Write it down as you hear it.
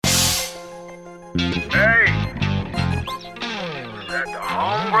Hey, is that the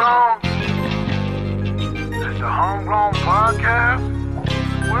Homegrown? Is the Homegrown podcast?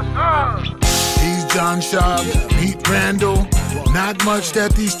 What's up? He's John Schaub, Pete Randall. Not much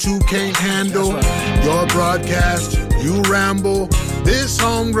that these two can't handle. Your broadcast, you ramble. This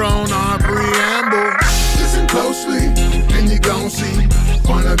Homegrown, our preamble. Listen closely, and you gon' see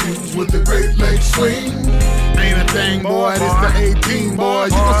point of views with the Great Lakes swing. Ain't a thing, boy, this the 18, boy.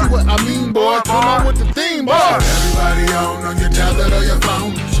 You gon' see what I mean, boy. Come on with the theme, boy. Everybody on your tablet or your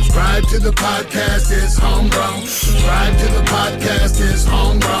phone. Subscribe to the podcast, it's Homegrown. Subscribe to the podcast, it's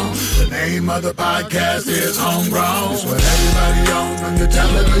Homegrown. The name of the podcast is Homegrown. It's what everybody on your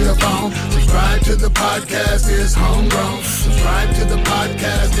tablet or your phone. Subscribe to the podcast, it's Homegrown. Subscribe to the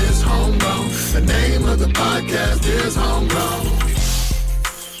podcast, it's Homegrown. The name of the podcast is Homegrown.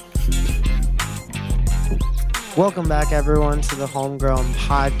 Welcome back, everyone, to the Homegrown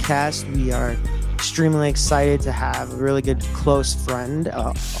podcast. We are extremely excited to have a really good close friend,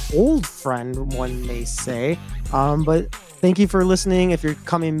 old friend, one may say. But thank you for listening. If you're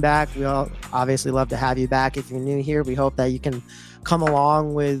coming back, we all obviously love to have you back. If you're new here, we hope that you can come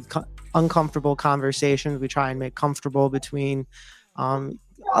along with uncomfortable conversations. We try and make comfortable between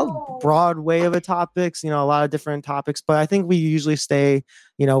a broad way of topics, a lot of different topics, but I think we usually stay,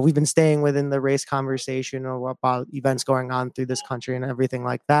 we've been staying within the race conversation or about events going on through this country and everything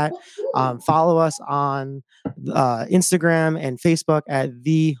like that. Follow us on Instagram and Facebook at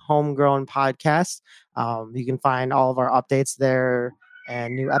The Homegrown Podcast. You can find all of our updates there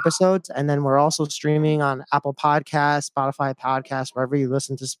and new episodes. And then we're also streaming on Apple Podcasts, Spotify Podcasts, wherever you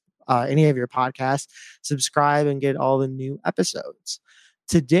listen to any of your podcasts. Subscribe and get all the new episodes.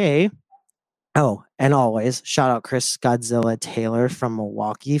 Today, and always, shout out Chris Godzilla Taylor from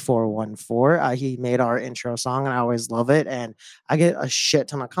Milwaukee 414. He made our intro song, and I always love it. And I get a shit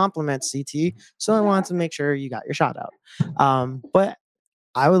ton of compliments, CT. So I wanted to make sure you got your shout out. But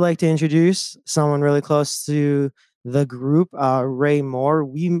I would like to introduce someone really close to the group, Ray Moore.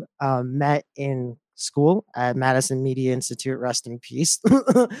 We met in school at Madison Media Institute, rest in peace.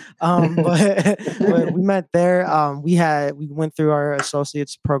 but we met there. We went through our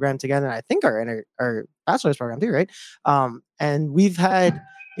associates program together, and I think our bachelor's program too, right? And we've had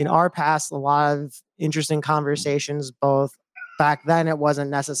in our past a lot of interesting conversations. Both back then, it wasn't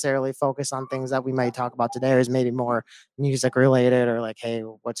necessarily focused on things that we might talk about today, or is maybe more music related, or like, hey,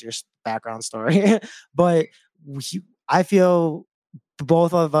 what's your background story? But I feel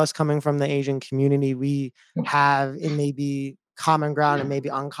both of us coming from the Asian community, we have in maybe common ground and maybe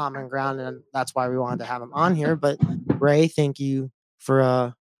uncommon ground, and that's why we wanted to have him on here. But Ray, thank you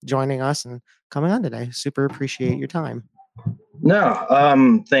for joining us and coming on today. Super appreciate your time.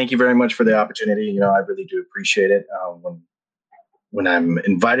 No, thank you very much for the opportunity. I really do appreciate it. When I'm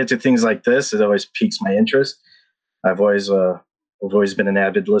invited to things like this, it always piques my interest. I've always been an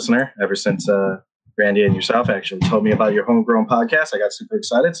avid listener ever since Randy and yourself actually told me about your Homegrown podcast. I got super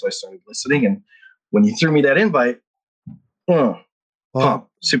excited, so I started listening. And when you threw me that invite,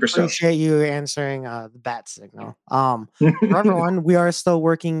 super stoked. Appreciate you answering the bat signal. For everyone, we are still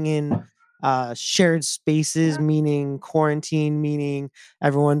working in shared spaces, meaning quarantine, meaning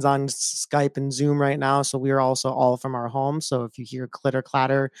everyone's on Skype and Zoom right now. So we are also all from our homes. So if you hear clitter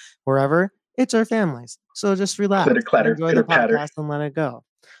clatter wherever, it's our families. So just relax, clitter clatter, enjoy the podcast, and let it go.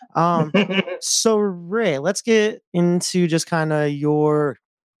 So Ray, let's get into just kind of your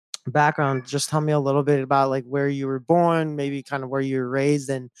background. Just tell me a little bit about like where you were born, maybe kind of where you were raised,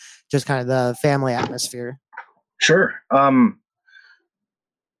 and just kind of the family atmosphere. Sure. So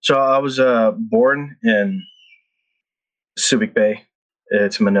I was born in Subic Bay.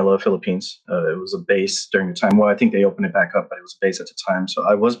 It's Manila, Philippines. It was a base during the time. Well, I think they opened it back up, but it was a base at the time. So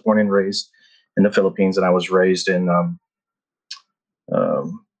I was born and raised in the Philippines, and I was raised in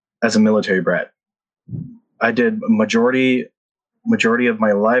as a military brat. I did majority of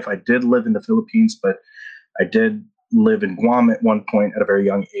my life. I did live in the Philippines, but I did live in Guam at one point at a very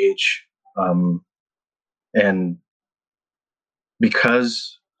young age. And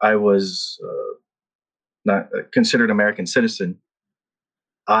because I was not considered American citizen,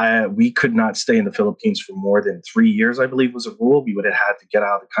 we could not stay in the Philippines for more than 3 years, I believe was a rule. We would have had to get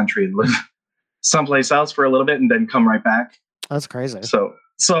out of the country and live someplace else for a little bit and then come right back. That's crazy.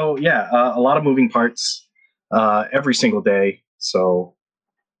 So yeah, a lot of moving parts every single day. So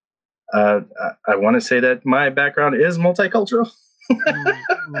I want to say that my background is multicultural.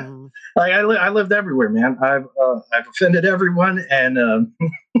 Mm-hmm. Like I lived everywhere, man. I've offended everyone, and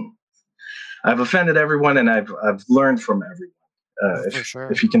I've learned from everyone. For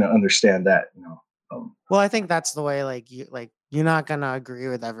sure. If you can understand that, Well, I think that's the way, like you're not gonna agree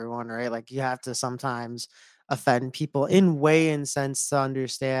with everyone, right? Like you have to sometimes offend people in way and sense to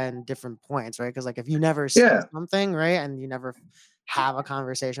understand different points, right? Because like if you never say Yeah. something, right, and you never have a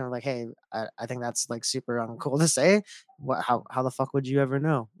conversation of like, hey, I think that's like super uncool to say. What how the fuck would you ever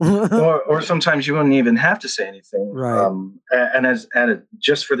know? Or sometimes you wouldn't even have to say anything. Right. And as added,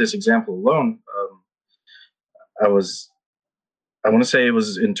 just for this example alone, I was, I want to say it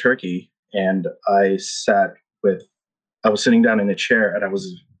was in Turkey, and I was sitting down in a chair, and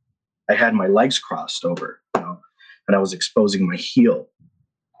I had my legs crossed over, and I was exposing my heel,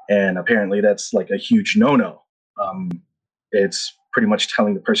 and apparently that's like a huge no-no. Um, it's pretty much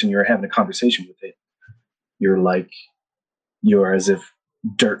telling the person you're having a conversation with it, you're like, you're as if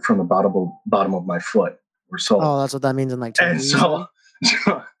dirt from the bottom of my foot or Oh, sole. that's what that means in like Turkey, And you said?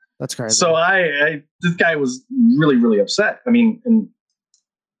 so That's crazy. so this guy was really, really upset. I mean, and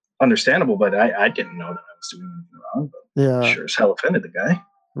understandable, but I didn't know that I was doing anything wrong. But Yeah. sure as hell offended the guy.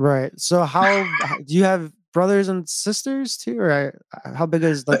 Right. So how do you have brothers and sisters too, or how big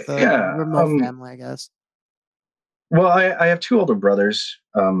is like the Yeah. remote family? I guess. Well, I have two older brothers,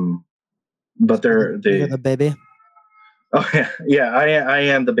 but You're the baby. oh yeah, I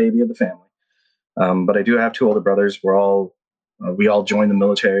am the baby of the family. But I do have two older brothers. We all joined the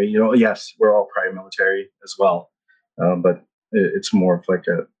military. Yes, we're all prior military as well. But it's more of like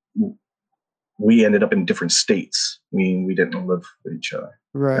we ended up in different states. We didn't live with each other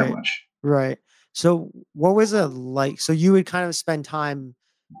that Right. much. Right. So what was it like? So you would kind of spend time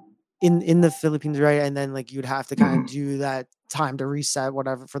in the Philippines, right? And then like you'd have to kind of do that time to reset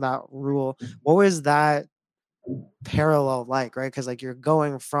whatever for that rule. What was that parallel like, right? Because like you're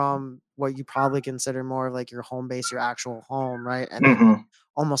going from what you probably consider more of like your home base, your actual home, right? And then like Hmm.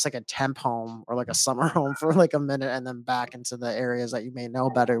 almost like a temp home or like a summer home for like a minute and then back into the areas that you may know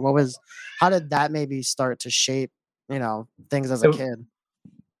better. How did that maybe start to shape, things as a kid?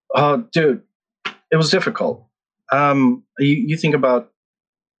 Dude, it was difficult. You think about.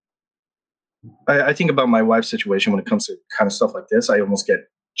 I think about my wife's situation when it comes to kind of stuff like this. I almost get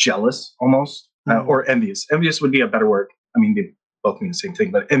jealous, almost, or envious. Envious would be a better word. I mean, they both mean the same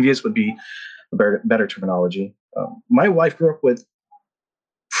thing, but envious would be a better terminology. My wife grew up with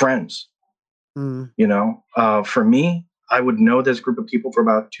friends. Mm. For me, I would know this group of people for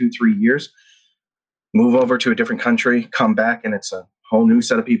about 2-3 years, move over to a different country, come back, and it's a whole new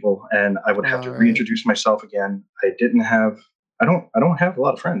set of people, and I would have to All right. reintroduce myself again. I don't have a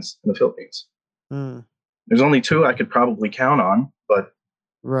lot of friends in the Philippines. Mm. There's only two I could probably count on, but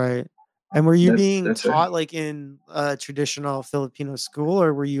Right. And were you being that's it. taught like in a traditional Filipino school,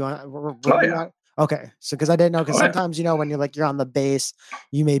 or were you on? Oh yeah. Okay, so because I didn't know, because Oh yeah. sometimes when you're on the base,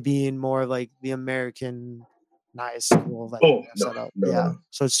 you may be in more like the American nice school that Oh have no, set up. no, no, Yeah, no.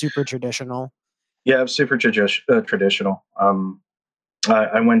 so it's super traditional. Yeah, super traditional.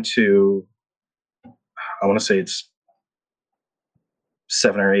 I went to, I want to say it's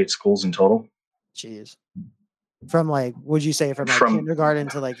 7 or 8 schools in total. Jeez. From like, would you say from like From kindergarten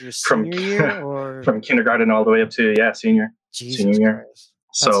to like your from senior year, or from kindergarten all the way up to senior Jesus year. Christ?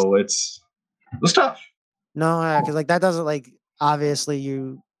 That's So it was tough. no, because like that doesn't like obviously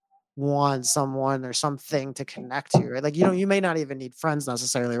you want someone or something to connect to, right? Like you may not even need friends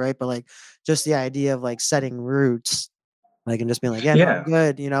necessarily, right? But like just the idea of like setting roots, like and just being like, yeah, no, I'm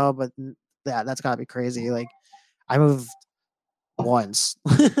Yeah. good, but yeah, that's gotta be crazy. Like I moved once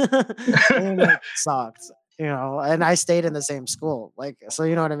and it sucked, and I stayed in the same school. Like, so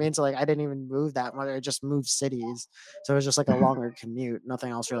you know what I mean? So like I didn't even move that much. I just moved cities. So it was just like a longer commute.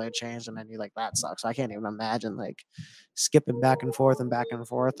 Nothing else really changed. And then you like that sucks. So I can't even imagine like skipping back and forth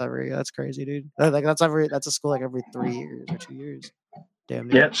that's crazy, dude. Like that's a school like every 3 years or 2 years. Damn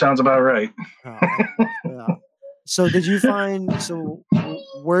near. Yeah, sounds about right. Oh, yeah. So did you find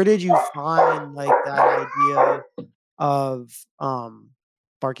where did you find like that idea of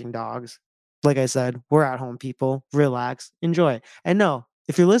barking dogs? Like I said, we're at home people. Relax, enjoy. And no,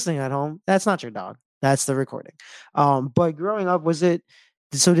 if you're listening at home, that's not your dog. That's the recording. But growing up, did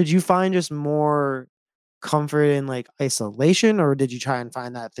you find just more comfort in like isolation, or did you try and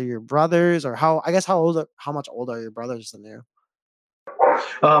find that through your brothers, or how much older are your brothers than you?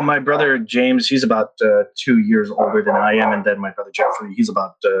 My brother James, he's about 2 years older than I am, and then my brother Jeffrey, he's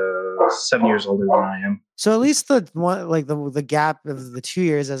about 7 years older than I am. So at least the one like the gap of the 2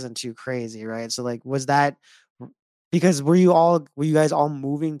 years isn't too crazy, right? So like was that because were you guys all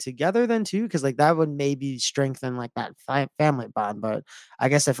moving together then too? Because like that would maybe strengthen like that family bond. But I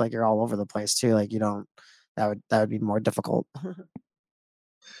guess if like you're all over the place too, like you don't that would be more difficult.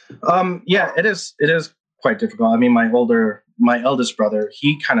 Yeah, it is quite difficult. I mean, my eldest brother,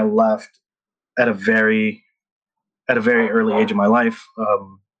 he kind of left at a very at a very early age of my life.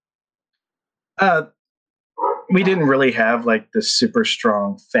 Uh, we didn't really have like this super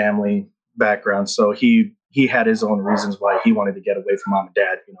strong family background, so he had his own reasons why he wanted to get away from mom and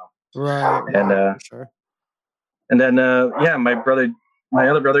dad, you know. Right. And For sure. and then yeah, my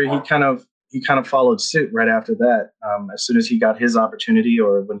other brother, he kind of followed suit right after that. As soon as he got his opportunity,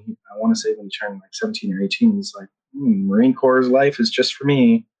 or I want to say when he turned like 17 or 18, he's like, Marine Corps life is just for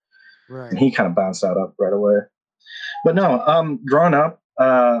me, and Right. he kind of bounced out up right away. But no, growing up,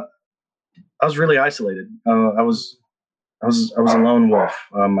 I was really isolated. I was a lone wolf.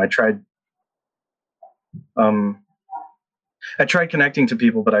 Um, I tried connecting to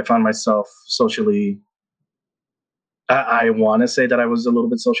people, but I found myself socially. I want to say that I was a little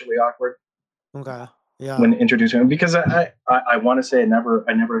bit socially awkward Okay. Yeah. when introducing them, because I want to say I never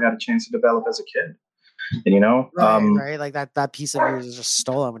had a chance to develop as a kid, and you know, Right. Like that piece of yours is just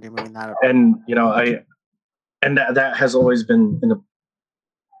stolen when you mean that. and you know, that has always been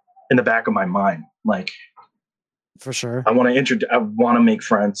in the back of my mind. Like, For sure. I want to make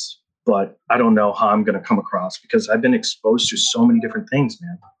friends, but I don't know how I'm going to come across because I've been exposed to so many different things,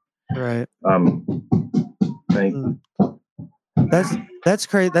 man. Right. Like, That's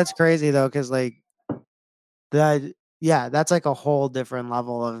crazy. That's crazy though, because like that. Yeah, that's like a whole different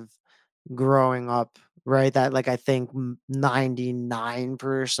level of growing up, right? That like I think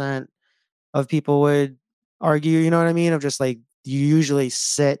 99% of people would argue. You know what I mean? Of just like you usually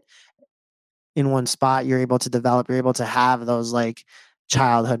sit in one spot, you're able to develop, you're able to have those like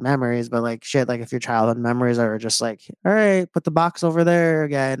childhood memories. But like shit, like if your childhood memories are just like, all right, put the box over there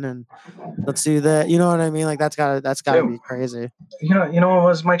again and let's do that. You know what I mean? Like that's gotta dude, be crazy. you know what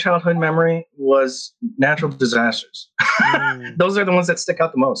was my childhood memory was natural disasters. Mm, Those are the ones that stick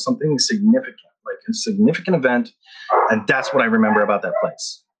out the most. Something significant, like a significant event, and that's what I remember about that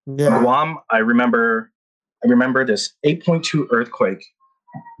place. yeah. Guam, I remember this 8.2 earthquake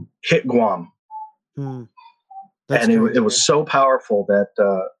hit Guam, Mm, that's and it crazy. was so powerful that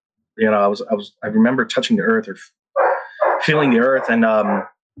you know, I remember touching the earth or feeling the earth, and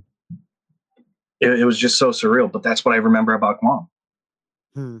it was just so surreal. But that's what I remember about Guam.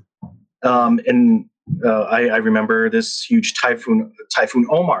 Mm, And I remember this huge Typhoon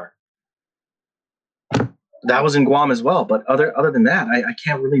Omar. That was in Guam as well. But other than that, I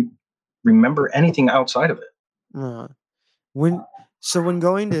can't really remember anything outside of it. uh, when when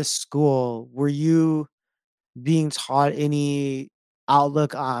going to school, were you being taught any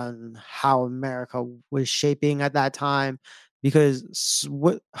outlook on how America was shaping at that time? Because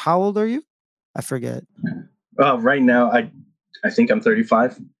what? How old are you? I forget. Right now, I think I'm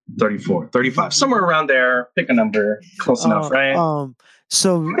 35, 34, 35, somewhere around there. Pick a number, close enough, Uh, right?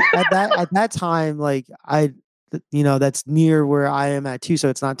 so at that time, like that's near where I am at too, so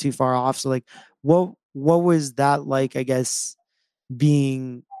it's not too far off. So like, what was that like? I guess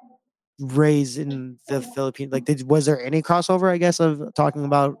being raised in the Philippines, like, was there any crossover? I guess of talking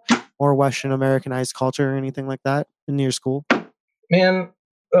about more Western Americanized culture or anything like that in your school? Man,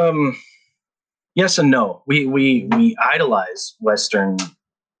 um, yes and no. We idolize Western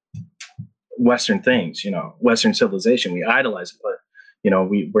things, you know, Western civilization. We idolize it, but you know,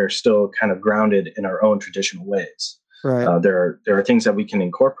 we're still kind of grounded in our own traditional ways. Right. There are things that we can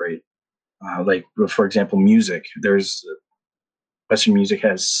incorporate, like for example, music. There's Western music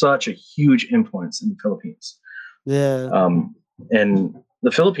has such a huge influence in the Philippines, Yeah. and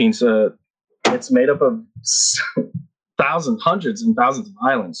the Philippines, it's made up of hundreds and thousands of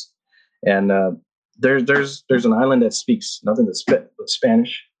islands, and there's an island that speaks nothing but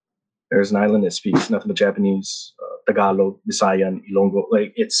Spanish. There's an island that speaks nothing but Japanese, Tagalog, Visayan, Ilonggo.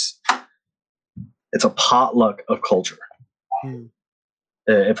 Like it's a potluck of culture. Hmm.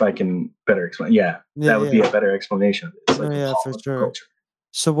 If I can better explain, yeah, Yeah. that would be Yeah. a better explanation. It's No, like a yeah, for potluck of sure. culture.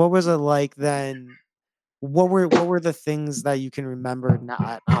 So what was it like then? What were the things that you can remember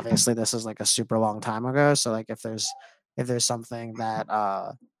now? Obviously, this is like a super long time ago. So like if there's something that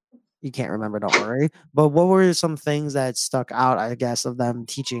you can't remember, don't worry. But what were some things that stuck out, I guess, of them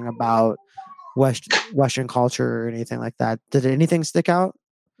teaching about Western culture or anything like that? Did anything stick out?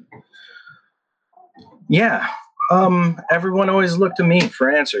 Yeah, everyone always looked to me for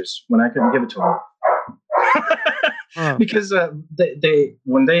answers when I couldn't give it to them. Oh, Because they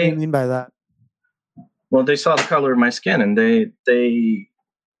when what do you they mean by that? well, they saw the color of my skin, and they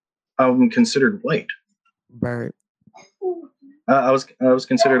I'm considered white. Right. I was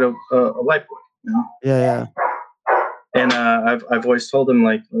considered a white boy, you know? Yeah, yeah. And I've always told them,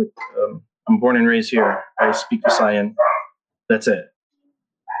 like, look, I'm born and raised here. I speak Visayan. That's it.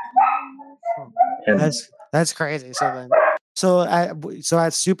 Huh. And That's crazy. So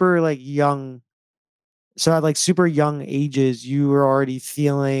at super like young So at like super young ages, you were already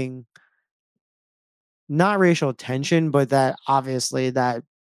feeling not racial tension, but that obviously that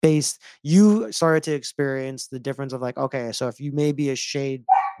base you started to experience the difference of like, okay, so if you may be a shade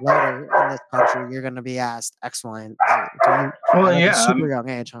lighter in this country, you're gonna be asked X, Y, and Z. So you at Well, like a yeah, super young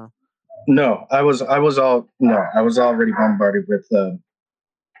age, huh? no, I was already bombarded with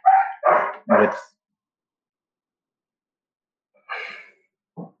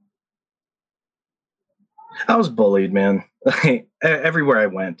I was bullied, man. Everywhere I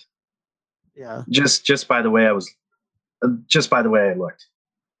went, Yeah. just by the way I was, just by the way I looked.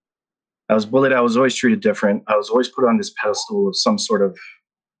 I was bullied. I was always treated different. I was always put on this pedestal of some sort of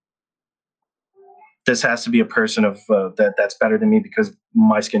this has to be a person of that's better than me because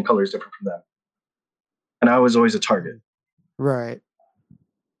my skin color is different from them, and I was always a target. Right.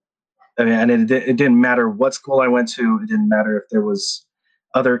 I mean, and it didn't matter what school I went to. It didn't matter if there was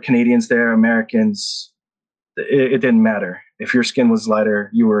other Canadians there, Americans. It didn't matter. If your skin was lighter,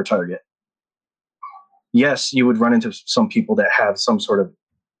 you were a target. Yes, you would run into some people that have some sort of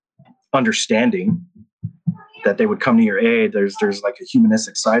understanding that they would come to your aid. There's like a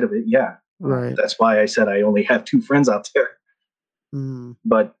humanistic side of it. Yeah, Right. that's why I said I only have 2 friends out there. Mm.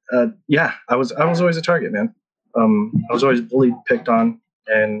 But yeah, I was always a target, man. I was always bullied, picked on,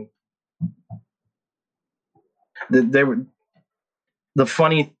 and they were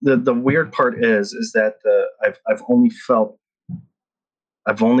the weird part is that I've only felt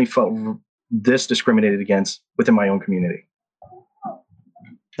this discriminated against within my own community.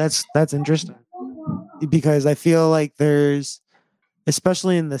 That's interesting because I feel like there's,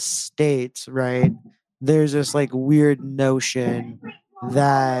 especially in the States, right? There's this like weird notion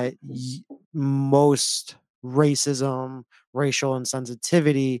that most racism, racial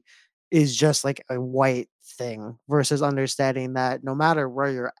insensitivity is just like a white thing versus understanding that no matter where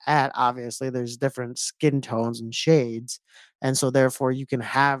you're at, obviously there's different skin tones and shades. And so therefore you can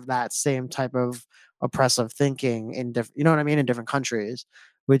have that same type of oppressive thinking in different, you know what I mean, in different countries,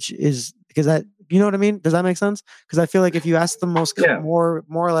 which is because that, you know what I mean? Does that make sense? Because I feel like if you ask the Yeah. more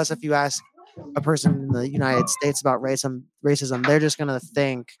or less, if you ask a person in the United States about racism, they're just gonna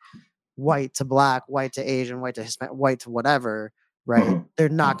think white to black, white to Asian, white to Hispanic, white to whatever, right? Mhm. They're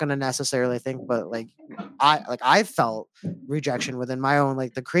not gonna necessarily think, but like I felt rejection within my own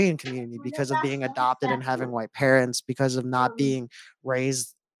like the Korean community because of being adopted and having white parents, because of not being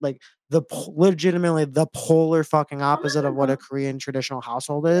raised like legitimately the polar fucking opposite of what a Korean traditional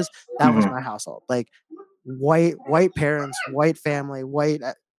household is. That was Mhm. my household. Like white parents, white family, white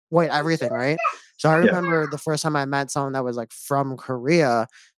everything, right? So I Yeah. remember the first time I met someone that was like from Korea,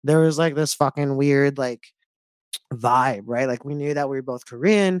 there was like this fucking weird like vibe, right? Like we knew that we were both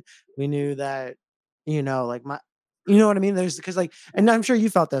Korean. We knew that, like you know what I mean? There's because like, and I'm sure you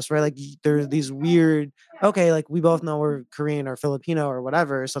felt this, right? Like there's these weird, okay, like we both know we're Korean or Filipino or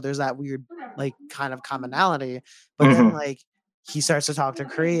whatever. So there's that weird, like kind of commonality. But then Mhm. like he starts to talk to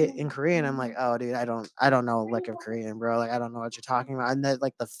Korea in Korean. I'm like, oh dude, I don't know a lick of Korean, bro. Like I don't know what you're talking about. And then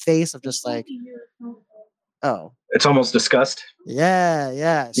like the face of just like, oh, It's almost disgust. yeah,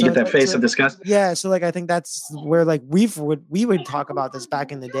 yeah. You So get it's that like face of disgust. yeah, so like I think that's where like we would talk about this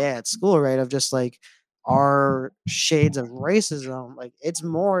back in the day at school, right? Of just like our shades of racism. Like it's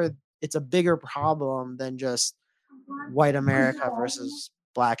a bigger problem than just white America versus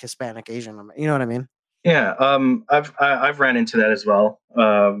black, Hispanic, Asian. You know what I mean? Yeah. I've ran into that as well.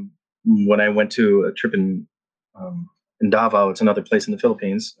 When I went to a trip in Davao, it's another place in the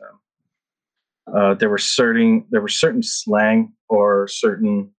Philippines. There were certain slang or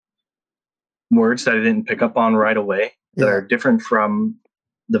certain words that I didn't pick up on right away that Yeah. are different from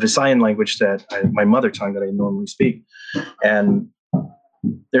the Visayan language my mother tongue that I normally speak. And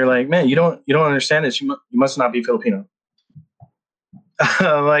they're like, "Man, you don't understand this. You must not be Filipino."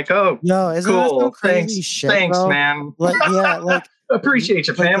 I'm like, "Oh, Yo, isn't that some cool. crazy shit, Thanks, bro? man. Like, yeah, like Appreciate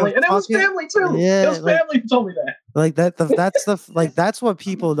your like the family." And it was fucking family too. It yeah, was like family who told me that. like that's what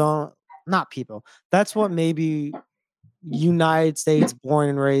people don't, not people. That's what maybe United States born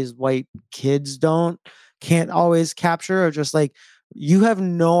and raised white kids can't always capture, or just like you have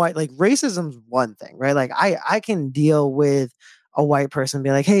no like racism's one thing, right? Like I can deal with a white person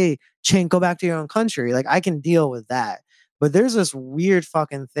being like, hey, Chink, go back to your own country. Like I can deal with that. But there's this weird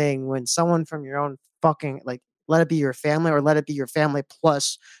fucking thing when someone from your own fucking like, let it be your family or let it be your family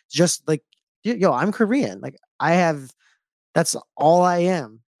plus just like yo, I'm Korean. Like I have, that's all I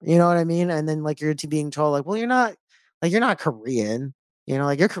am. You know what I mean? And then like being told like, well, you're not Korean.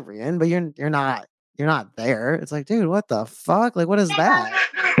 Like you're Korean, but you're not there. It's like, dude, what the fuck? Like, what is that?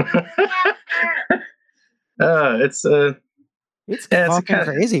 it's It's Yeah, fucking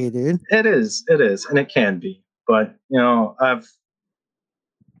crazy, dude. it is, and it can be. But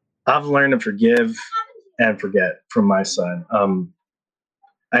I've learned to forgive and forget from my side. I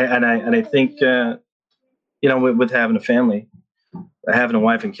think with having a family, having a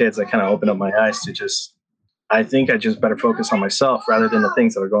wife and kids, I kind of opened up my eyes to just. I think I just better focus on myself rather than the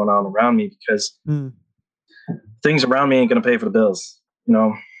things that are going on around me, because things around me ain't gonna pay for the bills.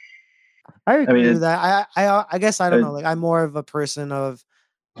 I I agree mean, with that. I guess I don't know. Like I'm more of a person of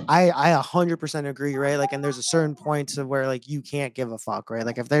I 100% agree, right? Like, and there's a certain point to where like you can't give a fuck, right?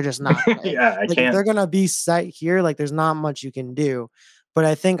 Like if they're just not yeah, I like if can't. they're gonna be set here, like there's not much you can do. But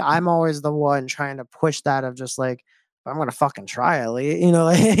I think I'm always the one trying to push that of just like I'm gonna fucking try it, like, like,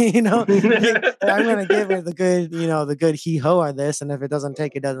 like, I'm gonna give it the good hee ho on this, and if it doesn't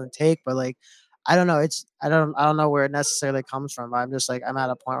take, it doesn't take. But like, I don't know. I don't know where it necessarily comes from. I'm just like I'm at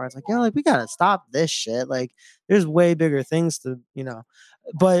a point where it's like, like we gotta stop this shit. Like there's way bigger things to.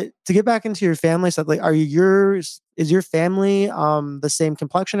 But to get back into your family stuff, like, is your family the same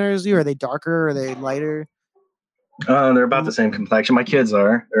complexion as you? Are they darker? Are they lighter? They're about the same complexion. My kids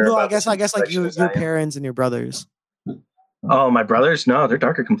are. They're No, about the same I guess like complexion as your I am. parents and your brothers. Oh, my brothers? No, they're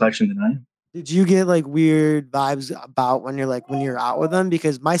darker complexion than I am. Did you get like weird vibes about when you're out with them?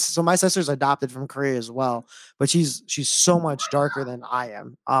 Because my sister's adopted from Korea as well, but she's so much darker than I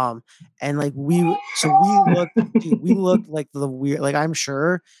am. And like we looked like the weird, like I'm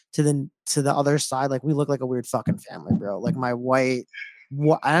sure to the other side, like we look like a weird fucking family, bro. Like my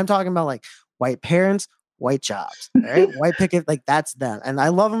I'm talking about like white parents, white jobs, all right, white picket, like that's them, and I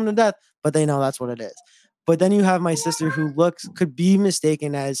love them to death, but they know that's what it is. But then you have my sister who could be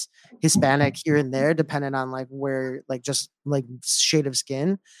mistaken as Hispanic here and there, depending on like where, like just like shade of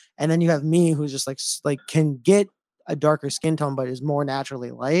skin. And then you have me who's just like can get a darker skin tone, but is more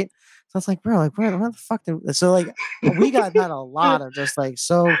naturally light. So it's like, bro, like what the fuck? So like we got that a lot of just like,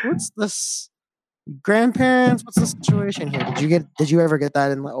 so what's this grandparents? What's the situation here? Did you ever get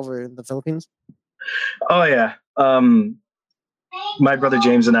that over in the Philippines? Oh yeah. My brother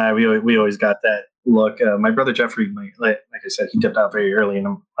James and I, we always got that look. My brother Jeffrey, like I said, he dipped out very early in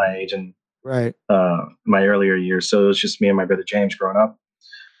my age and Right. my earlier years. So it was just me and my brother James growing up.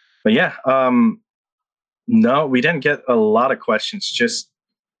 But yeah, no, we didn't get a lot of questions, just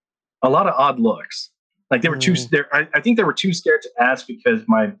a lot of odd looks. Like they were too. I think they were too scared to ask because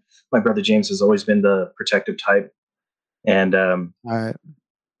my brother James has always been the protective type, and All right.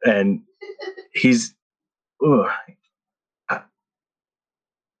 and he's. Ugh,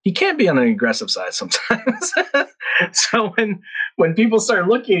 he can't be on the aggressive side sometimes. So when people start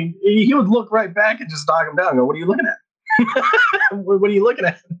looking, he would look right back and just knock him down. And go, what are you looking at? What are you looking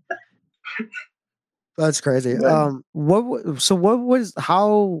at? That's crazy. Right.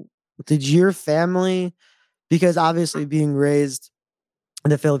 How did your family, because obviously being raised in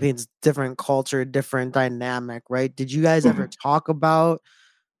the Philippines, different culture, different dynamic, right? Did you guys ever talk about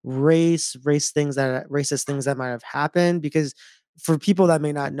racist things that might have happened? Because for people that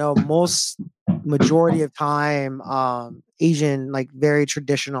may not know, majority of time, Asian, like very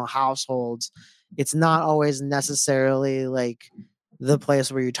traditional households, it's not always necessarily like the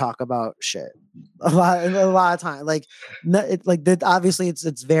place where you talk about shit. A lot of time, like obviously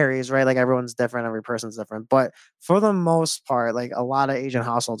it's varies, right? Like everyone's different, every person's different, but for the most part, like a lot of Asian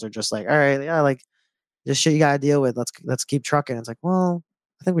households are just like, all right, yeah, like this shit you gotta deal with. Let's keep trucking. It's like, well,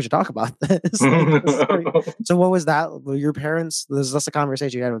 I think we should talk about this. So what was that? Were your parents? Was this a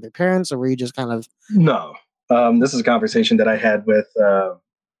conversation you had with your parents, or were you just kind of? No, this is a conversation that I had with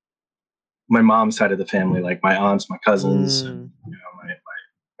my mom's side of the family, like my aunts, my cousins, and,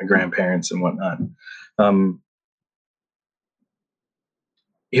 my grandparents and whatnot.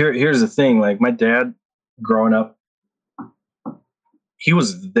 Here's the thing: like my dad, growing up, he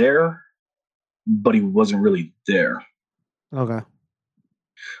was there, but he wasn't really there. Okay.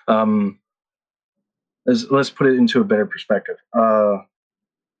 Let's put it into a better perspective.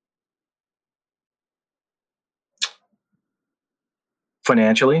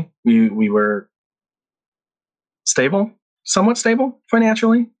 Financially, we were stable, somewhat stable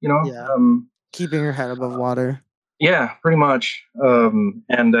financially. Yeah. Keeping your head above water. Yeah, pretty much. And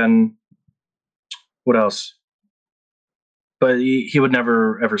then what else? But he would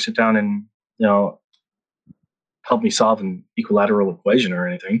never ever sit down and help me solve an equilateral equation or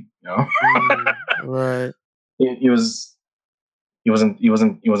anything. Right. He wasn't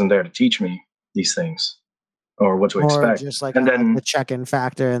there to teach me these things or what to Or expect. just like And kind of like then the check-in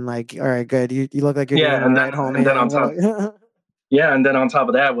factor and like, all right, good. You look like you're doing yeah, all right, homie. and then on top, yeah, and then on top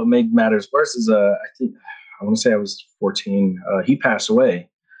of that, what made matters worse is I think I want to say I was 14. He passed away.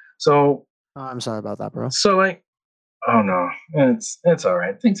 So Oh, I'm sorry about that, bro. so like oh no, it's all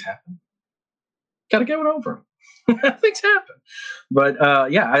right. Things happen. Got to get it over. Things happen.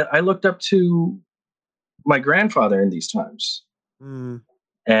 But yeah, I looked up to my grandfather in these times, Mm,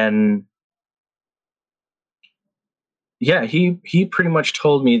 and yeah, he pretty much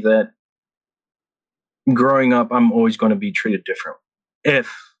told me that growing up, I'm always going to be treated different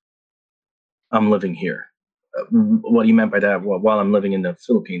if I'm living here. What he meant by that, well, while I'm living in the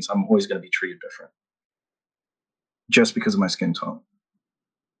Philippines, I'm always going to be treated different just because of my skin tone.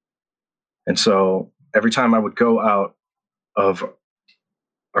 And so every time I would go out of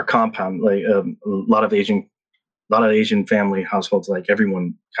our compound, like a lot of Asian family households, like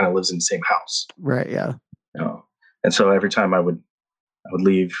everyone kind of lives in the same house, right. Yeah. you know. And so every time I would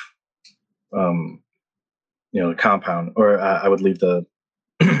leave, um, the compound, or I would leave the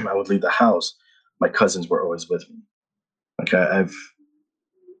I would leave the house. My cousins were always with me. Like I've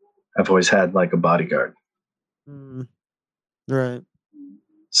always had like a bodyguard. Mm, right.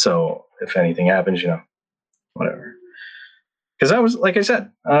 So if anything happens, whatever. Because I was, like I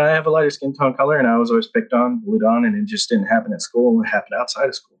said, I have a lighter skin tone color, and I was always picked on, bullied on, and it just didn't happen at school. It happened outside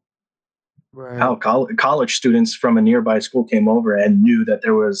of school. Right. How college students from a nearby school came over and knew that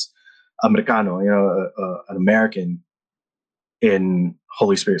there was Americano, an American in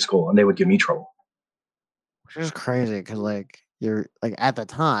Holy Spirit School, and they would give me trouble. Which is crazy because like you're like at the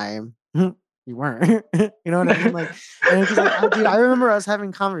time you weren't. You know what I mean? Like, and because like dude, I remember us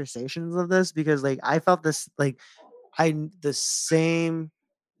having conversations of this because like I felt this like the same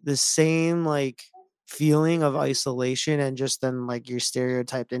like feeling of isolation and just then like you're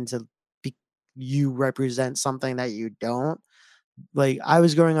stereotyped into you represent something that you don't. Like I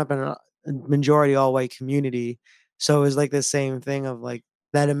was growing up in a majority all white community, so it was like the same thing of like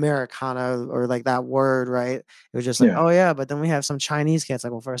that Americana or like that word, right? It was just like, Yeah. oh yeah, but then we have some Chinese kids.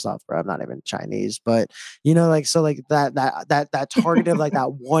 Like, well, first off, bro, I'm not even Chinese, but like so like that target of like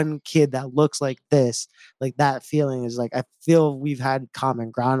that one kid that looks like this, like that feeling is like I feel we've had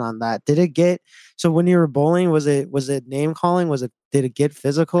common ground on that. Did it get so when you were bowling? Was it name calling? Did it get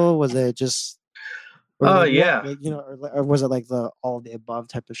physical? Was it just or Oh like what, yeah, like or was it like the all of the above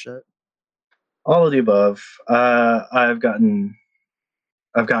type of shit? all of the above. I've gotten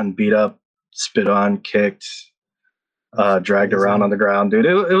beat up, spit on, kicked, That's dragged around crazy. on the ground, dude.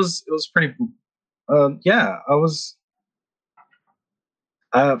 It was pretty. Yeah, I was.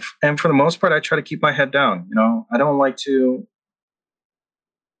 And for the most part, I try to keep my head down. I don't like to.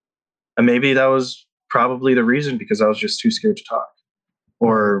 And maybe that was probably the reason, because I was just too scared to talk, Right.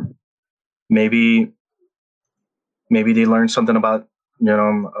 or maybe they learned something about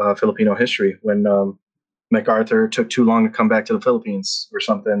Filipino history when MacArthur took too long to come back to the Philippines or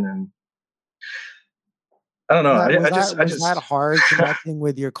something, and I don't know. That was I that just I was that just hard connecting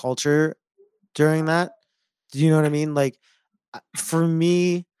with your culture during that? Do you know what I mean? Like for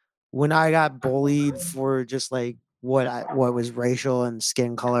me, when I got bullied for just like what was racial and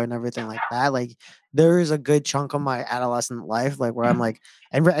skin color and everything like that, like there is a good chunk of my adolescent life, like where I'm like,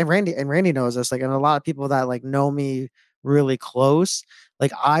 and Randy knows this, like, and a lot of people that like know me really close,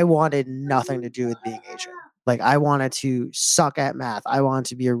 like I wanted nothing to do with being Asian. Like I wanted to suck at math. I wanted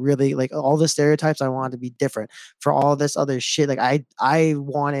to be a really like all the stereotypes. I wanted to be different for all this other shit. Like I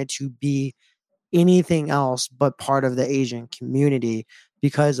wanted to be anything else but part of the Asian community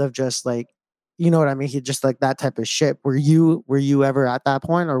because of just like you know what I mean? He just like that type of shit. Were you ever at that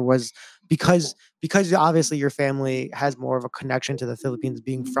point or was because obviously your family has more of a connection to the Philippines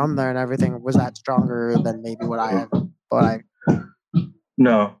being from there and everything, was that stronger than maybe what I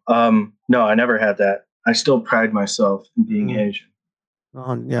no, I never had that. I still pride myself in being mm, Asian.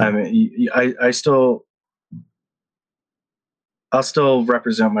 yeah. I mean, I'll still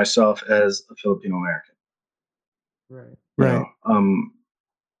represent myself as a Filipino American. Right. You Right. know,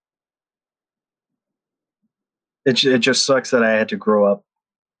 it just sucks that I had to grow up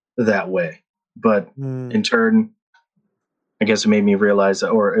that way, but Mm. in turn, I guess it made me realize that,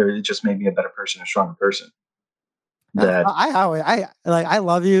 or it just made me a better person, a stronger person. That I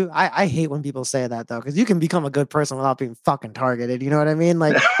love you. I hate when people say that though, because you can become a good person without being fucking targeted. You know what I mean?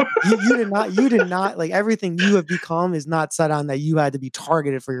 Like you did not like everything you have become is not set on that you had to be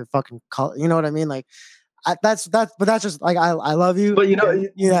targeted for your fucking color. You know what I mean? Like but that's just like I love you. but And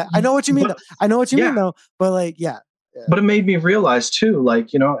yeah, I know what you mean though. but I know what you mean yeah, though. But like, yeah. Yeah. but it made me realize too,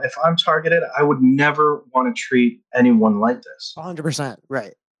 like, if I'm targeted, I would never want to treat anyone like this. 100%.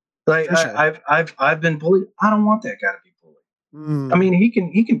 Right. Like For sure. I've been bullied. I don't want that guy to be bullied. I Mm, mean, he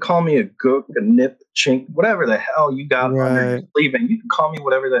can call me a gook, a nip, a chink, whatever the hell you got under your right. sleeve, and you can call me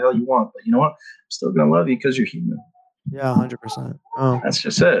whatever the hell you want. But you know what? I'm still gonna love you because you're human. Yeah, 100%. Oh. That's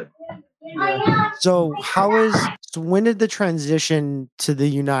just it. Yeah. So when did the transition to the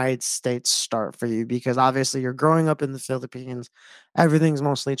United States start for you? Because obviously you're growing up in the Philippines, everything's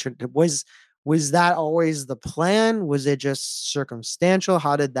mostly was that always the plan? Was it just circumstantial?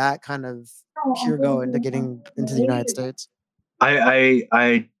 How did that kind of pure go into getting into the United States?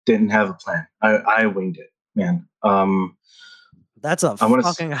 I didn't have a plan. I winged it, man. That's a I want to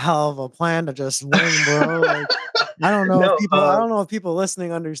fucking hell of a plan to just wing, bro. Like, I no. don't know if people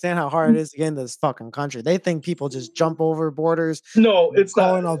listening understand how hard it is to get in this fucking country. They think people just jump over borders, No, it's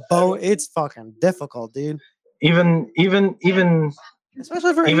go not. in a boat. It's fucking difficult, dude. Even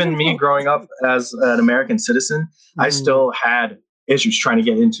Especially for even Asian me folk. growing up as an American citizen, I still had issues trying to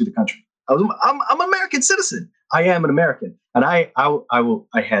get into the country. I'm an American citizen. I am an American, and I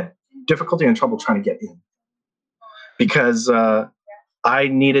had difficulty and trouble trying to get in because I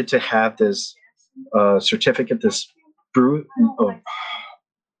needed to have this certificate.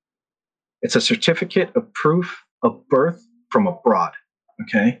 It's a certificate of proof of birth from abroad.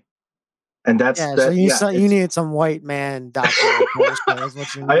 Okay, and that's Yeah, so that. Yeah, you needed some white man document bullshit. That's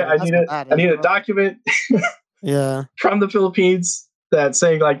what you needed. I need it. I need a document. Yeah. From the Philippines that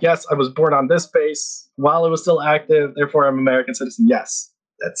saying like, yes, I was born on this base while it was still active, therefore I'm an American citizen. Yes,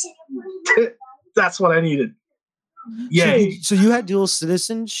 that's what I needed. Yay! So you had dual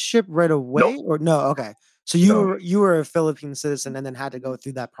citizenship right away, Nope. or no? Okay, so you were a Philippine citizen and then had to go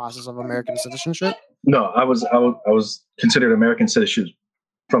through that process of American citizenship. No, I was considered American citizen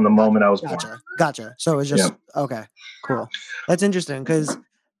from the moment I was born. Gotcha. So it's just okay, cool. That's interesting because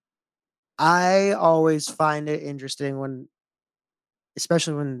I always find it interesting when,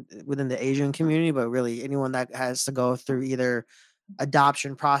 especially when within the Asian community, but really anyone that has to go through either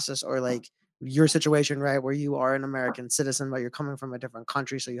adoption process or like your situation, right, where you are an American citizen, but you're coming from a different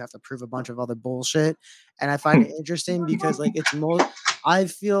country, so you have to prove a bunch of other bullshit. And I find it interesting because like I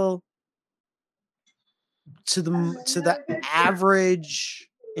feel to the average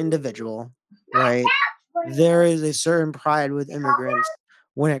individual, right, there is a certain pride with immigrants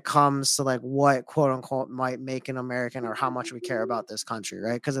when it comes to like what quote unquote might make an American or how much we care about this country,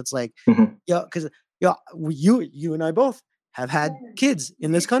 right? Because it's like, because you and I both have had kids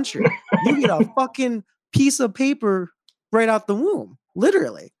in this country. You get a fucking piece of paper right out the womb,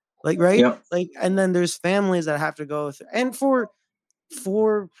 literally, like right, like, and then there's families that have to go through, and for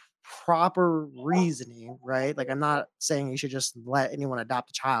proper reasoning, right? Like, I'm not saying you should just let anyone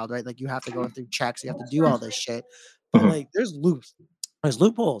adopt a child, right? Like, you have to go through checks, you have to do all this shit, but like, there's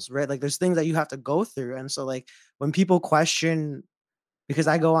loopholes, right? Like, there's things that you have to go through, and so like when people question, because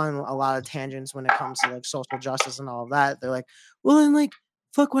I go on a lot of tangents when it comes to like social justice and all of that, they're like, well, then like,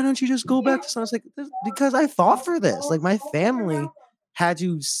 fuck, why don't you just go back to something? It's like, because I fought for this. Like, my family had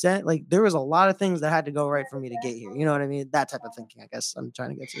to send, like, there was a lot of things that had to go right for me to get here. You know what I mean? That type of thinking, I guess I'm trying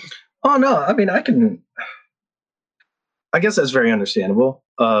to get to. Oh no, I mean, I guess that's very understandable.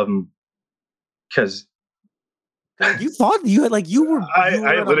 Because you fought, you had like you were.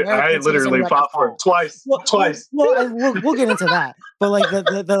 I literally fought for it twice. Well, and we'll get into that. But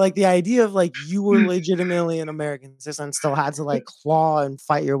like the idea of like you were legitimately an American citizen and still had to like claw and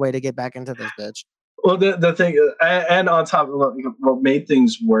fight your way to get back into this bitch. Well, the thing, and on top of what made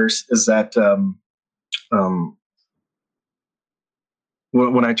things worse is that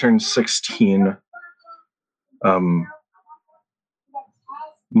when I turned 16,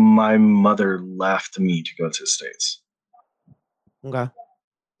 my mother left me to go to the States. Okay.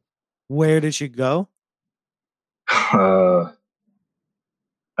 Where did she go? I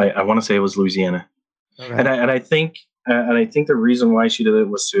want to say it was Louisiana. Okay. And I think the reason why she did it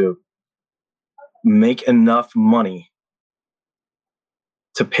was to make enough money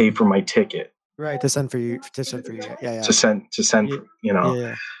to pay for my ticket. Right, to send for you. Yeah. To send, you know.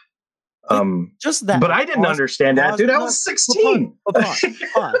 Yeah. Just that. But I didn't understand that, dude. I was 16.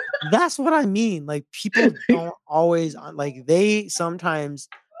 That's what I mean. Like, people don't always, like, they sometimes,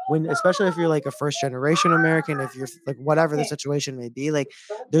 when, especially if you're like a first generation American, if you're like whatever the situation may be, like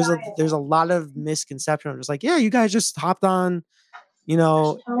there's a lot of misconception. Just like, yeah, you guys just hopped on, you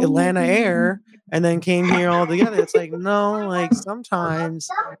know, Atlanta Air and then came here all together. It's like, no, like sometimes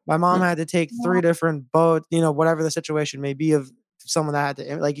my mom had to take 3 different boats, you know, whatever the situation may be, of someone that had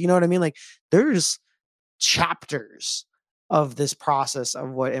to, like, you know what I mean? Like, there's chapters of this process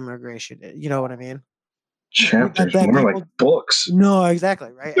of what immigration is. You know what I mean? Chapters, more like books. No,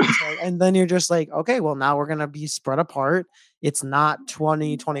 exactly, right. And then you're just like, okay, well, now we're gonna be spread apart. It's not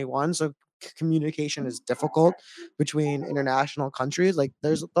 2021, so communication is difficult between international countries. Like,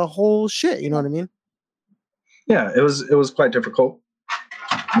 there's the whole shit. You know what I mean? Yeah, it was quite difficult.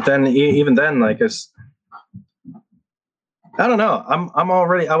 But then even then, like, I don't know.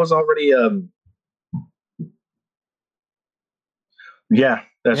 I was already yeah,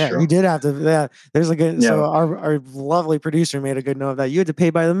 that's Yeah, you true. did have to. Yeah, there's a good. Yeah. So our lovely producer made a good note of that. You had to pay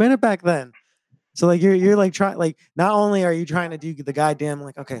by the minute back then. So like you're like trying like not only are you trying to do the goddamn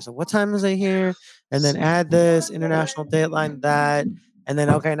like okay so what time is it here and then add this international deadline that and then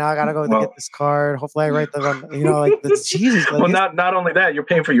okay now I gotta go to get Well, this card hopefully I write that on like that's Jesus like well, it's not only that, you're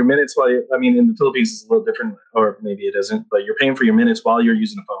paying for your minutes while I mean, in the Philippines it's a little different, or maybe it isn't, but you're paying for your minutes while you're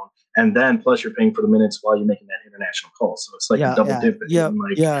using a phone, and then plus you're paying for the minutes while you're making that international call. So it's like a yeah double yeah dip, yeah and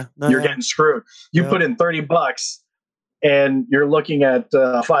like yeah no you're yeah getting screwed. You yeah put in $30, and you're looking at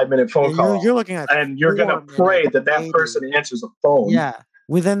a 5 minute yeah phone you're call, looking at and you're gonna 4 minutes pray that that maybe person answers the phone. yeah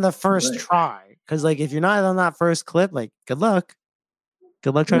within the first Right. try because like if you're not on that first clip like good luck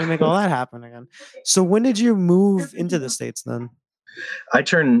trying to make all that happen again. So when did you move into the States then? I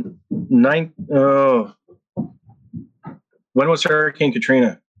turned nine. Oh, when was Hurricane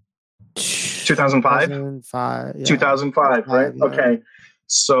Katrina? 2005. 2005, yeah. 2005, right? 5, yeah. Okay.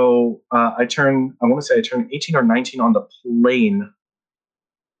 So I want to say I turned 18 or 19 on the plane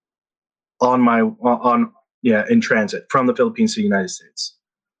in transit from the Philippines to the United States.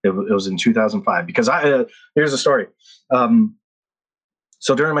 It was in 2005 because here's the story. Um,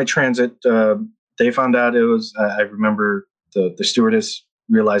 so during my transit, they found out it was, I remember the stewardess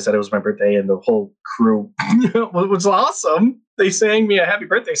realized that it was my birthday and the whole crew was awesome. They sang me a happy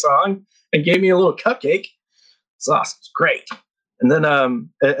birthday song and gave me a little cupcake. It's awesome. It's great. And then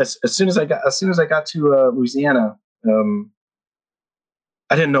as soon as I got to Louisiana,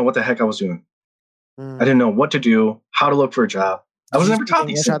 I didn't know what the heck I was doing. I Mm. didn't know what to do, how to look for a job. I Did was you never speak taught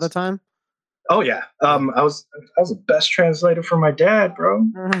these English at the things. time? Oh yeah, Yeah. I was the best translator for my dad, bro.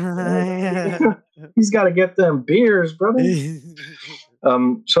 He's got to get them beers, brother.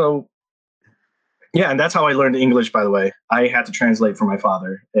 So yeah, and that's how I learned English. By the way, I had to translate for my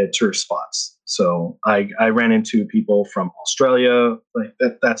father at tourist spots. So I ran into people from Australia. Like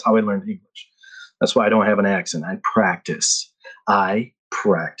that's how I learned English. That's why I don't have an accent. I practice. I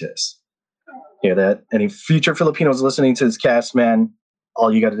practice. Hear that? Any future Filipinos listening to this cast, man,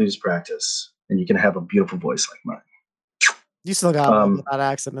 all you got to do is practice, and you can have a beautiful voice like mine. You still got a little bit Um, of that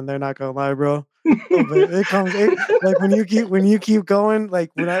accent in there, not gonna lie, bro. A little bit. Like when you keep going,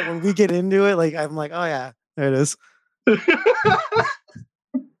 like when we get into it, like I'm like, oh yeah, there it is.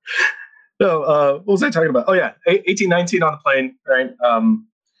 so, what was I talking about? Oh yeah, 18, 19 on the plane, right?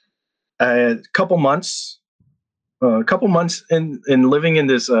 A couple months in living in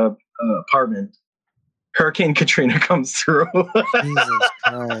this apartment, Hurricane Katrina comes through, Jesus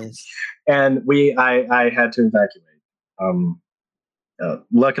Christ. and I had to evacuate. Um,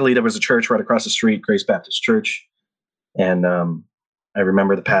 Luckily, there was a church right across the street, Grace Baptist Church, and I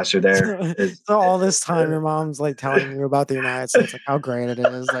remember the pastor there. So all this time your mom's like telling you about the United States, like how great it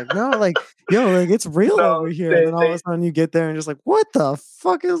is. Like, no, like, yo, like it's real over No, here. And then all of a sudden you get there and just like, what the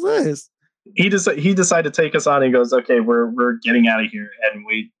fuck is this? he decided to take us on. And he goes, "Okay, we're getting out of here," and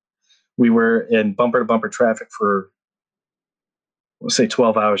we were in bumper to bumper traffic for, let's say,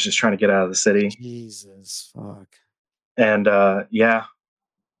 12 hours just trying to get out of the city. Jesus fuck. And yeah,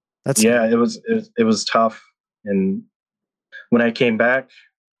 That's yeah, scary. it was tough. And when I came back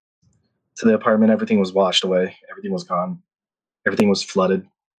to the apartment, everything was washed away. Everything was gone. Everything was flooded.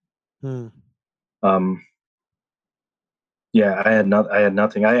 Hmm. Um, yeah, I had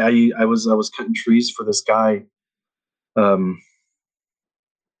nothing. I was cutting trees for this guy. Um,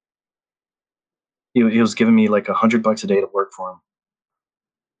 he was giving me like $100 a day to work for him.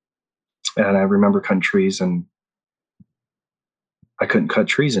 And I remember cutting trees, and I couldn't cut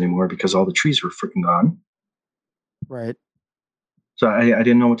trees anymore because all the trees were freaking gone. Right. So I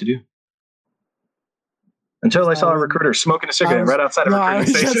didn't know what to do Was until I that saw a when recruiter smoking a I cigarette was right outside a no, I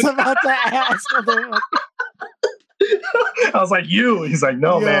recruiting was just station. about to ask. I was like, "You?" He's like,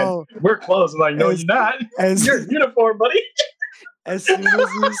 "No, man, Yo, we're closed." I'm like, "No, as you're not. as You're in uniform, buddy." as soon as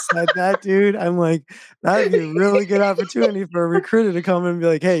you said that, dude, I'm like, that'd be a really good opportunity for a recruiter to come and be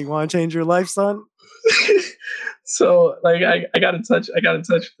like, hey, you want to change your life, son? So like I got in touch. I got in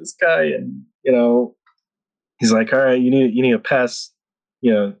touch with this guy, and he's like, "All right, you need a pass.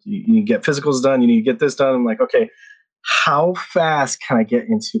 You need to get physicals done. You need to get this done." I'm like, "Okay, how fast can I get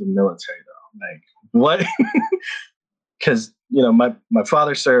into the military though? Like what?" Because my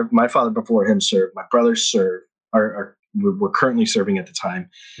father served. My father before him served. My brothers served. Were currently serving at the time.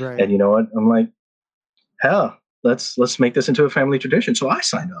 Right. And you know what? I'm like, hell, let's make this into a family tradition. So I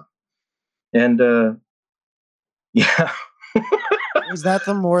signed up, and yeah. Was that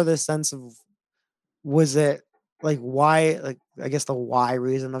the sense of was it like why like I guess the why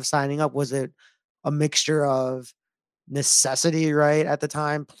reason of signing up was it a mixture of necessity, right, at the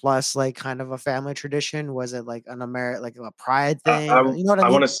time, plus like kind of a family tradition? Was it like an like a pride thing? Or, you know what I I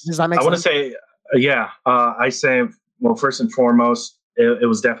mean? want to Does that make I want to sense? say yeah. I say, well, first and foremost, it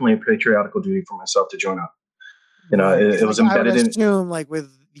was definitely a patriotical duty for myself to join up. You know, Right. 'Cause, it like, was I would embedded in, assume, like, with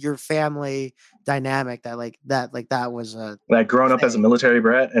your family dynamic that, that was a like, growing up as a thing. military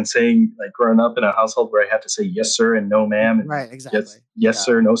brat and saying, like, growing up in a household where I have to say yes sir and no ma'am, and Right, exactly. yes Yeah,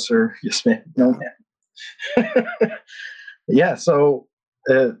 sir, no sir, yes ma'am, no yeah. ma'am. Yeah, so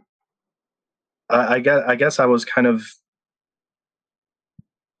uh, I guess I was kind of,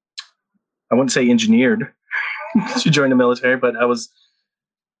 I wouldn't say engineered to join the military, but It I was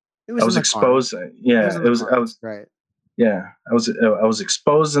in was the cards. exposed. It was Yeah, in it the was. I cards, was. right. Yeah, I was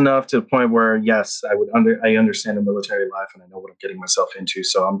exposed enough to the point where, yes, I understand the military life and I know what I'm getting myself into.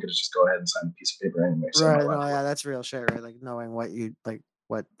 So I'm gonna just go ahead and sign a piece of paper anyway. Send my Right, no, life away. yeah, that's real shit, right? Like, knowing what you're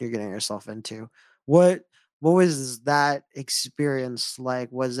getting yourself into. What what was that experience like?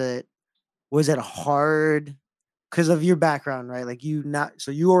 Was it hard? Because of your background, right? Like, you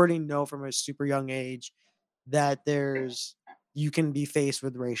already know from a super young age that you can be faced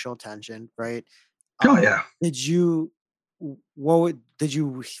with racial tension, right? Oh yeah. Did you did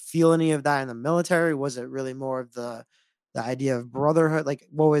you feel any of that in the military? Was it really more of the idea of brotherhood? Like,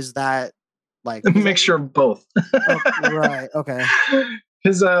 what was that like? A Because mixture of both. oh, right, okay,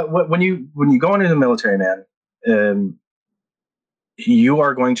 Because when you go into the military, man, um, you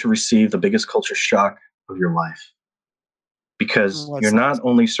are going to receive the biggest culture shock of your life, in because what you're not sense?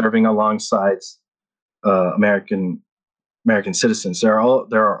 only serving alongside American citizens. There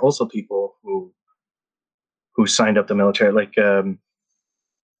are also people who signed up the military. Like,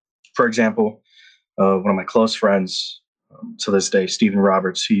 for example, one of my close friends, to this day, Stephen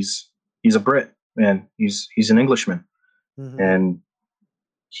Roberts. He's a Brit, man. He's an Englishman, Mhm. and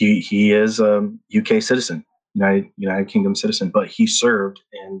he is a UK citizen, United Kingdom citizen, but he served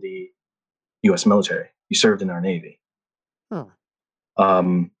in the U.S. military. He served in our Navy. Huh.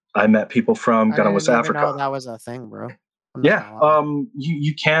 I met people from I Ghana, didn't West even Africa. know that was a thing, bro. I'm not Yeah, gonna lie.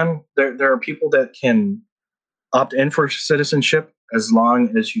 you can. There are people that can opt in for citizenship as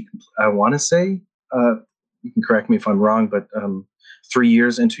long as you. I want to say, uh, you can correct me if I'm wrong, but 3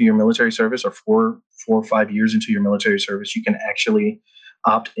 years into your military service, or 4 or 5 years into your military service, you can actually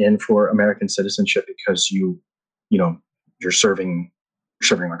opt in for American citizenship, because you know, you're serving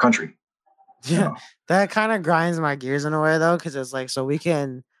our country. You Yeah, know. that kinda grinds my gears in a way though, because it's like, so we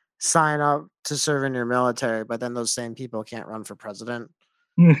can sign up to serve in your military, but then those same people can't run for president.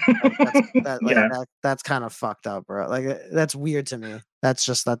 Like, Yeah, that's kind of fucked up, bro. Like, that's weird to me. That's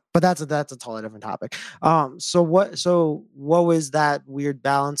just that, but that's a totally different topic. So what was that weird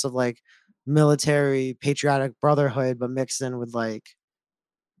balance of like military patriotic brotherhood, but mixed in with like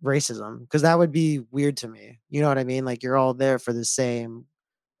racism? Because that would be weird to me. You know what I mean? Like, you're all there for the same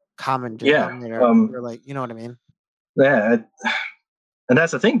common yeah, denominator, or like, you know what I mean? yeah. And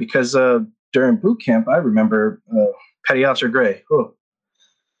that's the thing, because during boot camp, I remember Petty Officer Gray. Oh,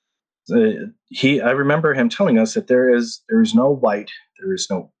 I remember him telling us that there is no white, there is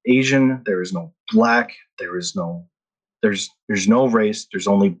no Asian, there is no black, there's no race, there's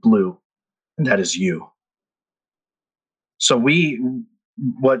only blue, and that is you. So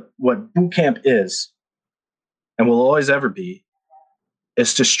what boot camp is, and will always ever be,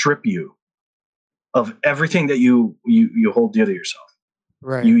 is to strip you of everything that you hold dear to yourself.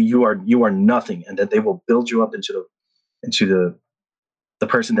 Right, You are nothing, and that they will build you up into the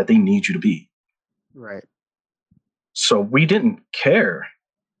person that they need you to be. right. So we didn't care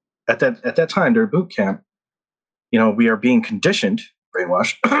at that time during boot camp. We are being conditioned,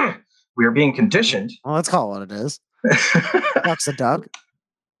 brainwashed. We are being conditioned. Well, let's call it what it is. Duck's a duck.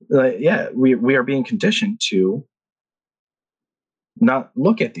 Yeah, we are being conditioned to not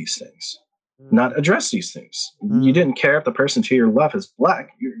look at these things, not address these things. You Mm. didn't care if the person to your left is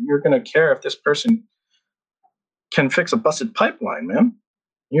black. You're going to care if this person can fix a busted pipeline, man.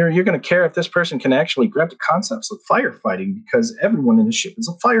 You're going to care if this person can actually grab the concepts of firefighting, because everyone in the ship is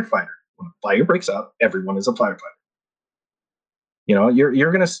a firefighter. When a fire breaks out, everyone is a firefighter.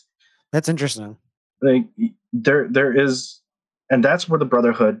 You're going to, That's interesting. like, there is, and that's where the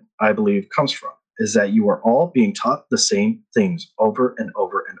brotherhood, I believe, comes from, is that you are all being taught the same things over and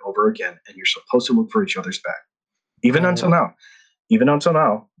over and over again, and you're supposed to look for each other's back. Even Right. until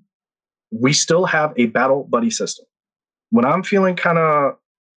now, we still have a battle buddy system. When I'm feeling kind of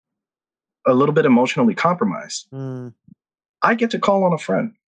a little bit emotionally compromised, Mm. I get to call on a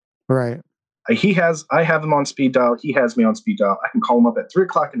friend. Right. I have him on speed dial. He has me on speed dial. I can call him up at 3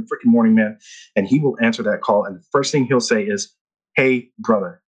 o'clock in the freaking morning, man, and he will answer that call. And the first thing he'll say is, "Hey,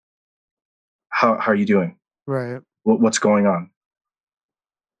 brother, how are you doing?" Right. What's going on?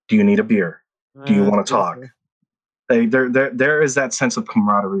 Do you need a beer? Do you That's want to talk? beautiful. There is that sense of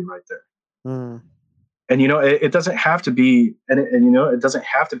camaraderie right there. Mm, And it doesn't have to be, and it doesn't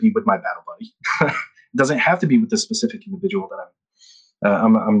have to be with my battle buddy. It doesn't have to be with this specific individual that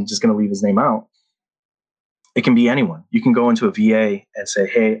I'm just going to leave his name out. It can be anyone. You can go into a VA and say,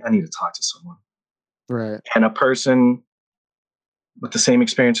 "Hey, I need to talk to someone," right. and a person with the same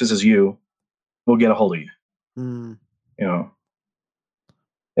experiences as you will get a hold of you. Mm, You know,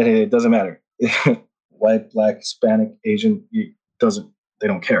 and it doesn't matter, white, black, Hispanic, Asian. They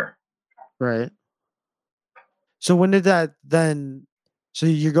don't care. right. So when did that then? So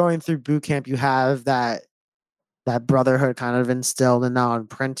you're going through boot camp. You have that brotherhood kind of instilled and now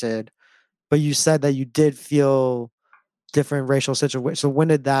imprinted. But you said that you did feel different racial situations. So when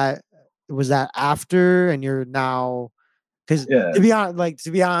did that? Was that after? And you're now because Yeah. to be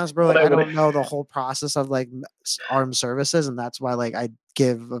honest, bro, What like I I would. don't know the whole process of like armed services, and that's why like I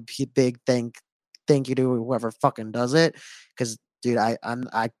give a big thank you to whoever fucking does it, because dude, I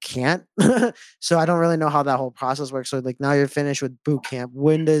can't, so I don't really know how that whole process works. So like now you're finished with boot camp.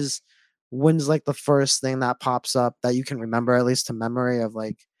 When's like the first thing that pops up that you can remember, at least to memory of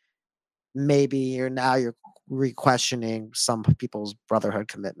like maybe you're re-questioning some people's brotherhood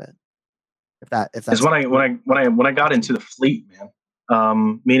commitment, if Is that's when I got into the fleet,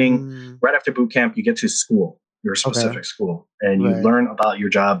 man. Meaning, Mm, right after boot camp, you get to school, your okay, specific school, and you right. learn about your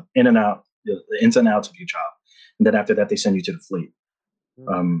job in and out, the ins and outs of your job. And then after that, they send you to the fleet,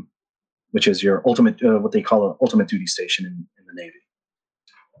 Mm, um, which is your ultimate, what they call an ultimate duty station in the Navy.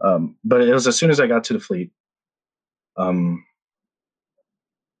 But it was as soon as I got to the fleet, um,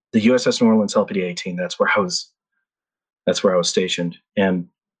 the USS New Orleans LPD 18. That's where I was. That's where I was stationed. And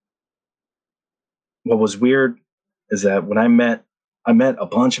what was weird is that when I met a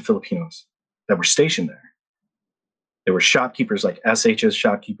bunch of Filipinos that were stationed there. They were shopkeepers, like SH's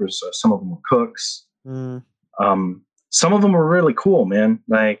shopkeepers. Some of them were cooks. mm, Some of them were really cool, man.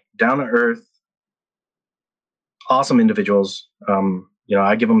 Like down to earth, awesome individuals.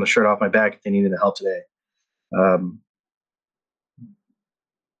 I give them the shirt off my back if they needed the help today. Um,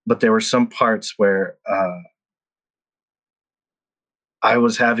 but there were some parts where I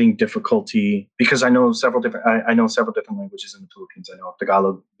was having difficulty because I know several different. I know several different languages in the Philippines. I know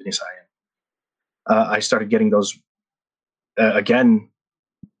Tagalog, Binisayan. I started getting those again.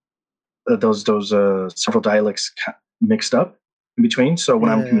 Those several dialects mixed up in between. So when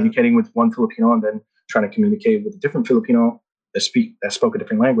I'm yeah. communicating with one Filipino and then trying to communicate with a different Filipino that spoke a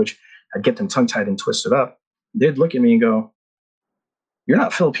different language, I'd get them tongue tied and twisted up. They'd look at me and go, "You're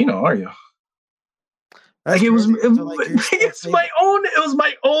not Filipino, are you?" Like That's crazy. So like you're still thinking it was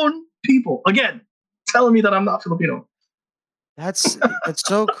my own people again telling me that I'm not Filipino, that's that's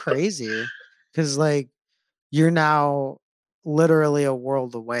so crazy because like you're now literally a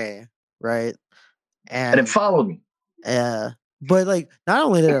world away, right? and it And followed me. but like not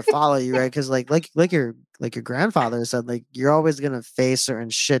only did it follow you, right? Because like your grandfather said, like you're always gonna face certain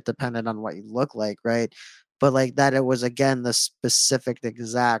shit depending on what you look like, right? But like that it was again the specific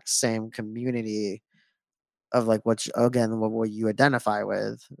exact same community of like again what you identify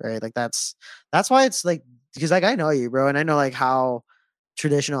with, right? Like that's why it's like because like I know you, bro, and I know like how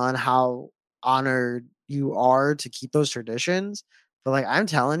traditional and how honored you are to keep those traditions. But like I'm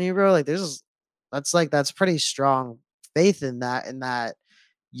telling you, bro, like that's pretty strong faith in that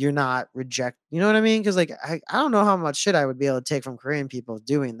you're not reject you know what I mean? Because like I don't know how much shit I would be able to take from Korean people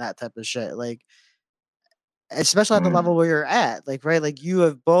doing that type of shit. Like especially at the Mm. level where you're at. Like, right, like you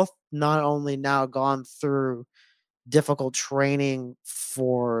have both not only now gone through difficult training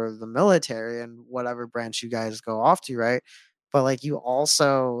for the military and whatever branch you guys go off to, right? But like you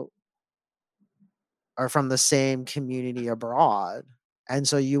also are from the same community abroad. And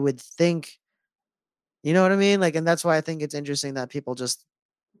so you would think, you know what I mean? Like, and that's why I think it's interesting that people just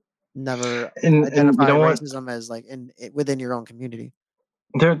never And you identify know what? racism as like within your own community.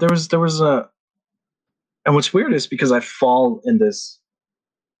 There was a and what's weird is because I fall in this.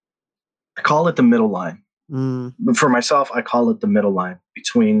 I call it the middle line. Mm, But for myself, I call it the middle line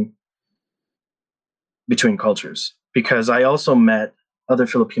between cultures because I also met other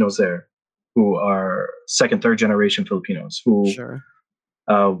Filipinos there who are second, third generation Filipinos who, sure.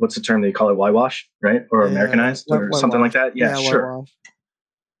 what's the term they call it? Whitewash, right? Or Yeah, Americanized or something like whitewash. that. Yeah, Yeah, sure. whitewash.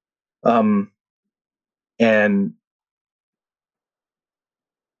 Um, and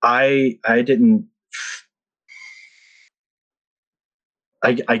I didn't.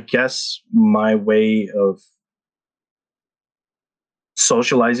 I guess my way of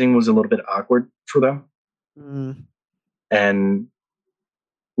socializing was a little bit awkward for them, Mm, and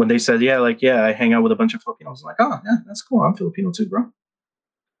when they said, yeah, like, yeah, I hang out with a bunch of Filipinos, I'm like, oh, yeah, that's cool. I'm Filipino too, bro.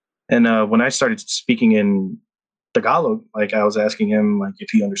 And when I started speaking in Tagalog, like I was asking him, like, if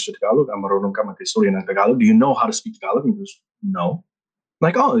he understood Tagalog, "Ah, marunong ka mag-istorya ng Tagalog? Do you know how to speak Tagalog?" And he goes, "No." I'm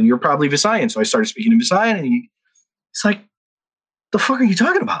like, "Oh, you're probably Visayan." So I started speaking in Visayan, and he's like, "The fuck are you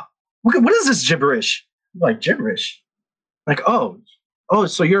talking about? What is this gibberish?" I'm like, gibberish? Like, oh,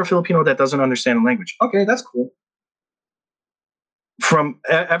 so you're a Filipino that doesn't understand the language. Okay, that's cool.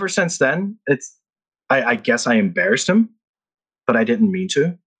 Ever since then, I guess I embarrassed him, but I didn't mean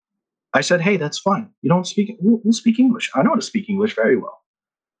to. I said, "Hey, that's fine. You don't speak. We'll speak English. I know how to speak English very well."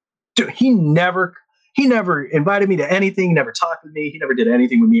 Dude, he never invited me to anything. Never talked with me. He never did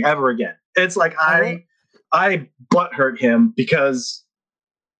anything with me ever again. It's like I butt hurt him because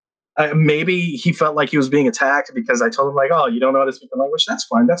maybe he felt like he was being attacked because I told him, like, "Oh, you don't know how to speak the language. That's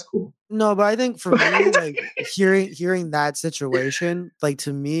fine. That's cool." No, but I think for me, like hearing that situation, like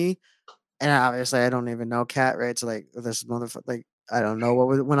to me, and obviously I don't even know Cat, right? So like this motherfucker, like I don't know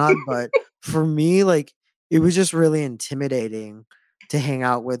what went on, but for me, like it was just really intimidating to hang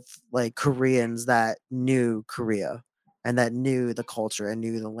out with like Koreans that knew Korea and that knew the culture and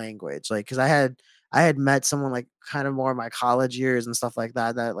knew the language. Like, because I had met someone like kind of more in my college years and stuff like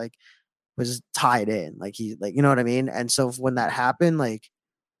that that like was tied in, like he like you know what I mean. And so when that happened, like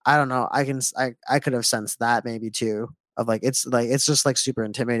I don't know. I could have sensed that maybe too. Of like it's just like super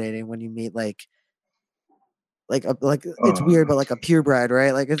intimidating when you meet like it's weird, but like a purebred,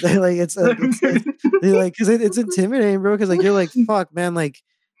 right? Like it's like you're like because it's intimidating, bro. Because like you're like fuck, man. Like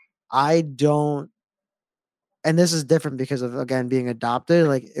I don't, and this is different because of again being adopted.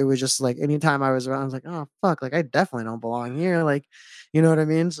 Like it was just like anytime I was around, I was like, oh fuck, like I definitely don't belong here. Like you know what I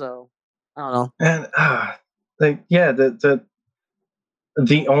mean? So I don't know. And like, yeah,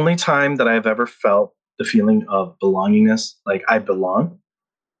 the only time that I've ever felt the feeling of belongingness, like I belong,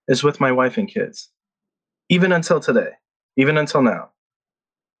 is with my wife and kids. Even until today, even until now,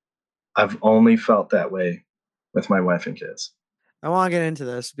 I've only felt that way with my wife and kids. I want to get into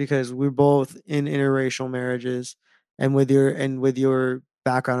this because we're both in interracial marriages, and with your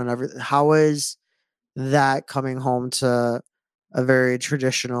background and everything, how is that coming home to a very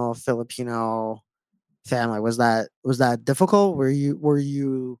traditional Filipino family? Was that difficult? Were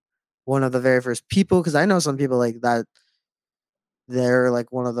you one of the very first people? Because I know some people like that. They're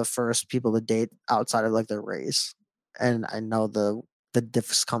like one of the first people to date outside of like their race, and I know the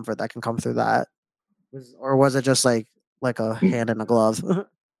discomfort that can come through that. Or was it just like a hand in a glove?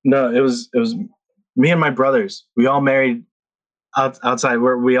 No, it was me and my brothers. We all married outside.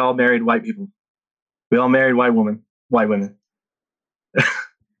 We all married white people. We all married white women.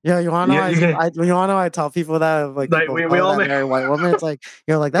 Yeah, you wanna know? You can, You wanna know? I tell people that like like people of we color all that marry white women. It's like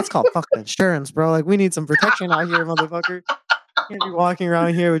you're like that's called fucking insurance, bro. Like we need some protection out here, motherfucker. You can't be walking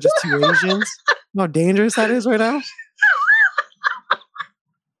around here with just two Asians. You know how dangerous that is right now.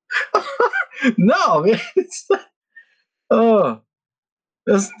 no, man. Oh,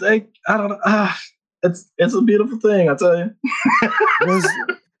 it's like I don't know. It's a beautiful thing, I tell you.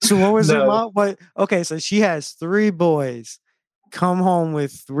 What was your No. mom? What? Okay, so she has three boys, come home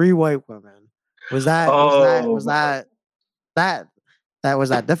with three white women. Was that was that Oh, was that that that was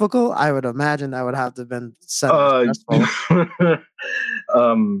that difficult? I would imagine that would have to have been uh, semi-stressful.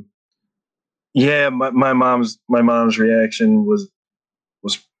 um, yeah. My mom's reaction was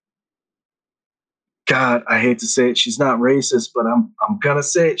God. I hate to say it. She's not racist, but I'm gonna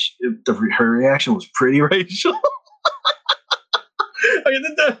say it. Her reaction was pretty racial. I mean,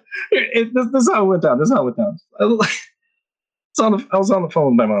 this is how it went down. This is how it went down. I was on the phone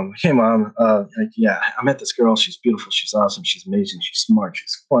with my mom. Hey, mom. Like, yeah, I met this girl. She's beautiful. She's awesome. She's amazing. She's smart.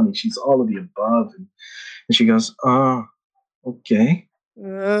 She's funny. She's all of the above. And she goes, "Oh, okay,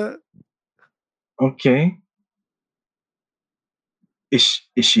 Uh, okay. Is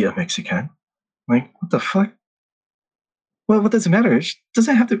she a Mexican?" Like, what the fuck? Well, what does it matter? She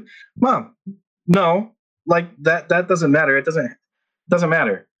doesn't have to. Mom, no. Like that doesn't matter. It doesn't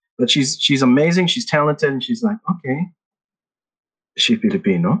matter. But she's amazing. She's talented. And she's like, okay. Is she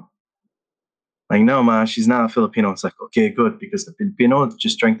Filipino? Like, no, ma, she's not a Filipino. It's like, okay, good, because the Filipino is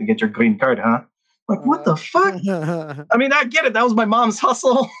just trying to get your green card, huh? Like, what the fuck? I mean, I get it. That was my mom's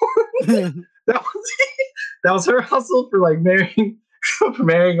hustle. that was that was her hustle for like marrying for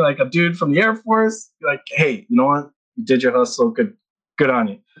marrying like a dude from the Air Force. Like, hey, you know what? You did your hustle. Good on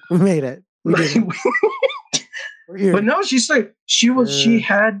you. we made it. We did it. We're here. But no, she's like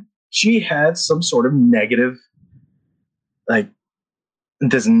she had some sort of negative, like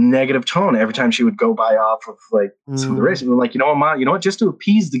this negative tone every time she would go by off of like some of the race. And we're like, you know what, mom, you know what? Just to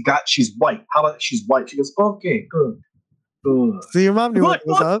appease the guy, she's white. How about she's white? She goes, okay, good. Ugh. So your mom knew what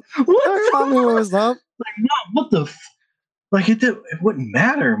was up. What? Oh, your mom knew what was up. Like, no, what the? Like, it wouldn't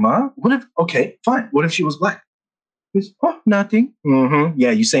matter, Ma. What if? Okay, fine. What if she was black? It's, oh, nothing. Mm-hmm.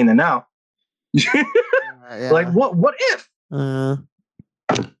 Yeah, you saying that now? Yeah. Like, what? What if? No,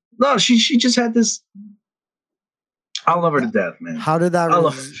 she just had this. I love her to death, man. How did that? I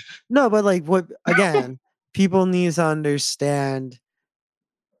love. No, but like, what? Again, people need to understand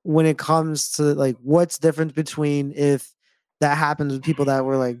when it comes to like what's different between if that happens with people that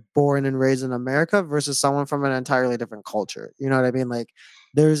were like born and raised in America versus someone from an entirely different culture. You know what I mean? Like,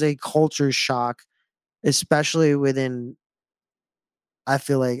 there's a culture shock, especially within, I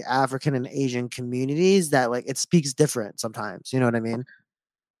feel like, African and Asian communities, that like it speaks different sometimes. You know what I mean?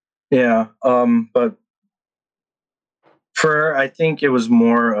 Yeah. But for her, I think it was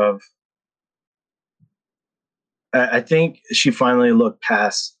more of. I think she finally looked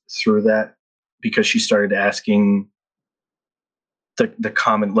past through that because she started asking the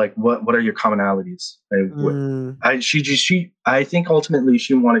common, like, what are your commonalities? I think ultimately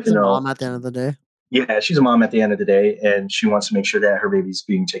she wanted She's to a know. mom at the end of the day. Yeah, she's a mom at the end of the day, and she wants to make sure that her baby's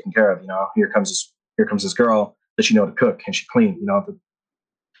being taken care of. You know, here comes this girl. Does she know to cook? Can she clean? You know,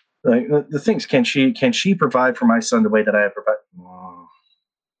 the things. Can she provide for my son the way that I have provided?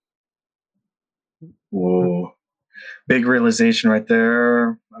 Whoa. Big realization right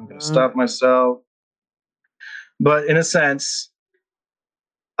there. I'm going to stop myself. But in a sense,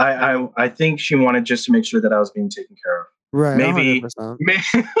 I think she wanted just to make sure that I was being taken care of. Right. Maybe,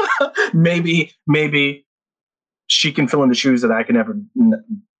 100%. maybe she can fill in the shoes that I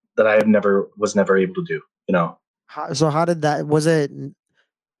was never able to do. You know. So how did that? Was it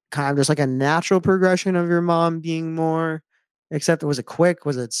kind of just like a natural progression of your mom being more accepted? Was it quick?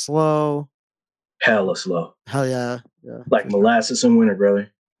 Was it slow? Hella slow. Hell yeah. Yeah. Like molasses in winter, brother.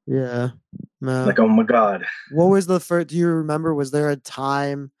 Yeah. No. Like, oh my God. What was the first? Do you remember? Was there a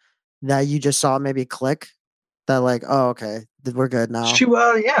time that you just saw maybe click that like, oh, okay, we're good now?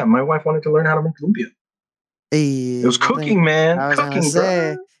 Yeah, my wife wanted to learn how to make lumpia. Hey, It was cooking, man. I was gonna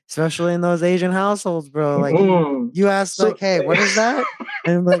say, bro. Especially in those Asian households, bro. Like you ask, like, hey, what is that?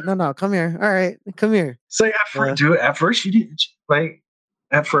 And I'm like, no, come here. All right, come here. So at first she didn't like.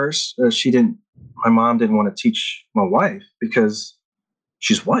 At first, she didn't. My mom didn't want to teach my wife because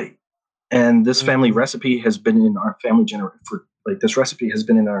she's white, and this family recipe has been in our family for like this recipe has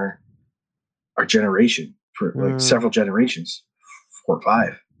been in our generation for like several generations, 4 or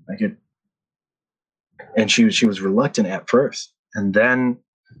 5. Like it, and she was reluctant at first, and then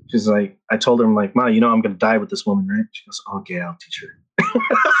she's like, I told her, I'm like, Ma, you know, I'm gonna die with this woman, right? She goes, okay, I'll teach her.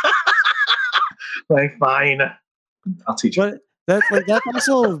 Like, fine, I'll teach her. But that's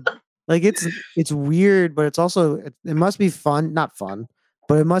also like it's weird, but it's also it must be fun, not fun,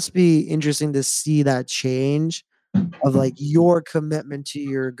 but it must be interesting to see that change of like your commitment to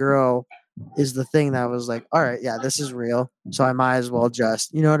your girl is the thing that was like, all right, yeah, this is real, so I might as well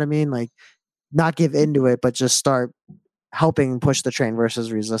just, you know what I mean, like not give into it, but just start helping push the train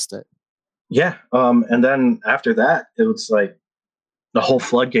versus resist it. Yeah. And then after that, it was like the whole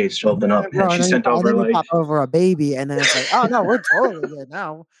floodgates opened up, and she sent over like pop over a baby, and then it's like, oh no, we're totally good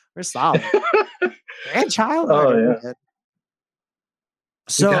now. We're solid. Grandchild. Oh yeah. Good.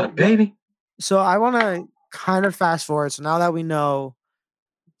 So you got a baby. So I want to kind of fast forward. So now that we know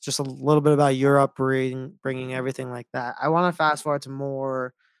just a little bit about your upbringing, bringing everything like that, I want to fast forward to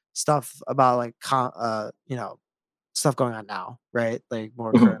more stuff about like stuff going on now, right? Like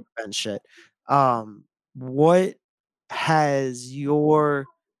more current event shit. What has your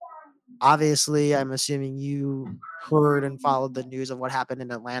obviously, I'm assuming you heard and followed the news of what happened in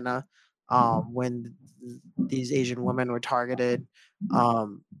Atlanta when these Asian women were targeted.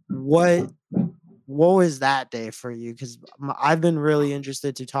 What was that day for you? Because I've been really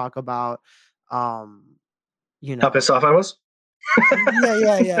interested to talk about, how pissed off I was.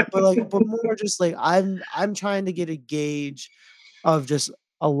 yeah. But more just like I'm trying to get a gauge of just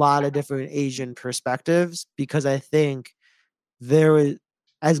a lot of different Asian perspectives, because I think there was,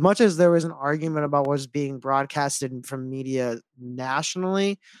 as much as there was an argument about what's being broadcasted from media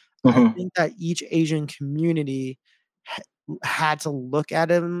nationally, I think that each Asian community had to look at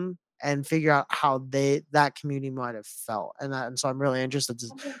him and figure out how that community might have felt, and so I'm really interested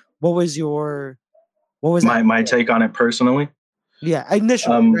to, what was my take on it personally? Yeah,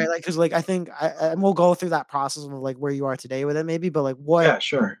 initially, right? Like, because like I think and we'll go through that process of like where you are today with it, maybe, but like what? Yeah,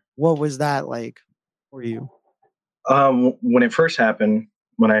 sure. What was that like for you? When it first happened,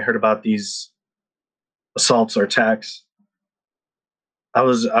 when I heard about these assaults or attacks, I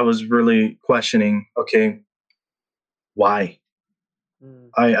was really questioning, okay, why?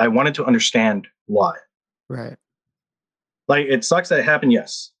 I wanted to understand why. Right. Like, it sucks that it happened,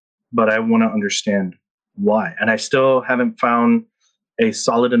 yes, but I want to understand why. And I still haven't found a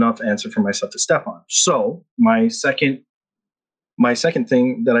solid enough answer for myself to step on. So my second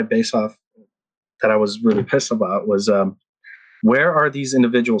thing that I base off that I was really pissed about was where are these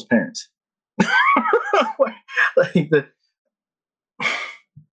individuals' parents? Like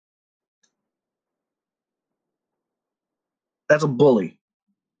that's a bully,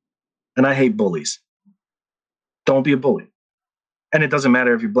 and I hate bullies. Don't be a bully. And it doesn't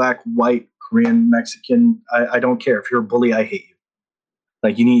matter if you're black, white, Korean, Mexican. I don't care. If you're a bully, I hate you.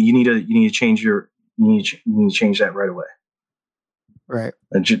 Like you need to change you need to change that right away. Right.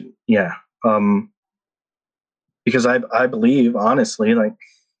 Yeah. Because I believe honestly, like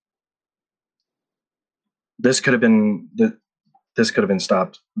this could have been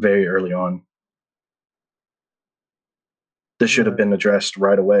stopped very early on. This should have been addressed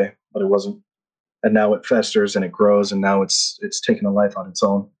right away, but it wasn't. And now it festers and it grows, and now it's taking a life on its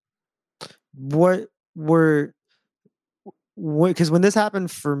own. Because when this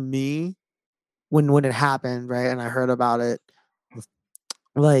happened for me, when it happened, right, and I heard about it,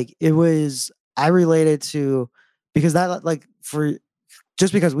 like it was, I related to, because that, like, for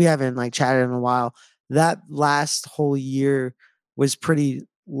just because we haven't like chatted in a while, that last whole year was pretty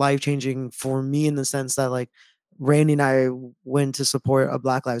life changing for me in the sense that, like, Randy and I went to support a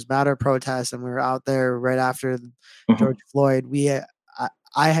Black Lives Matter protest, and we were out there right after George Floyd.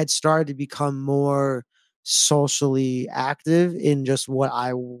 I had started to become more socially active in just what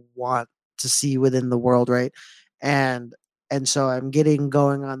I want to see within the world, right? And and so I'm getting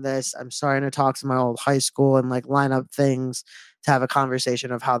going on this. I'm starting to talk to my old high school and like line up things to have a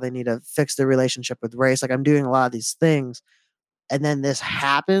conversation of how they need to fix their relationship with race. Like I'm doing a lot of these things, and then this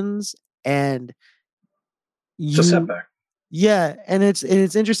happens, and It's a setback. yeah, and it's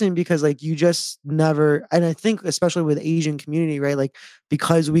interesting because like you just never, and I think especially with Asian community, right? Like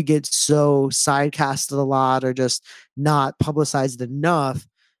because we get so sidecasted a lot or just not publicized enough,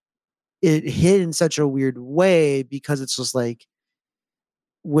 it hit in such a weird way because it's just like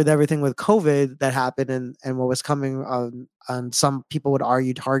with everything with COVID that happened and what was coming on some people would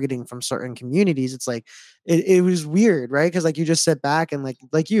argue targeting from certain communities. It's like it was weird, right? Because like you just sit back and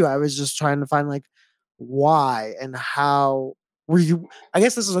like you, I was just trying to find like why and how were you. I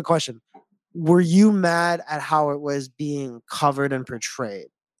guess this is a question. Were you mad at how it was being covered and portrayed?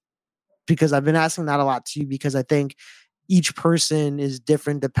 Because I've been asking that a lot too, because I think each person is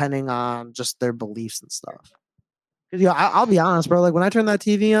different depending on just their beliefs and stuff. Because I'll be honest, bro. Like when I turn that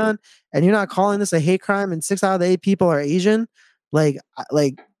TV on, and you're not calling this a hate crime, and 6 out of the 8 people are Asian, like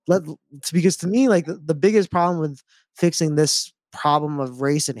let because to me, like the biggest problem with fixing this problem of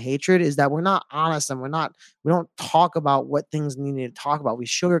race and hatred is that we're not honest and we don't talk about what things we need to talk about. We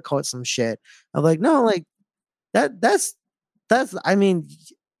sugarcoat some shit. I'm like, no, like that's I mean,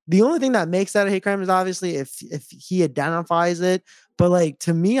 the only thing that makes that a hate crime is obviously if he identifies it. But like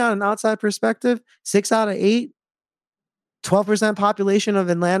to me, on an outside perspective, 6 out of 8, 12% population of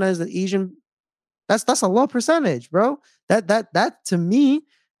Atlanta is Asian. That's a low percentage, bro. That to me,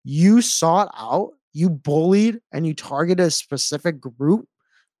 you sought out, you bullied, and you targeted a specific group.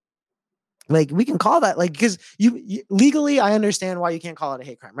 Like we can call that like because you legally, I understand why you can't call it a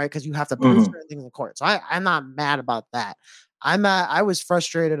hate crime, right? Because you have to prove certain things in court. So I'm not mad about that. I was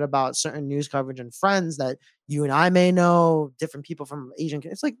frustrated about certain news coverage and friends that you and I may know, different people from Asian.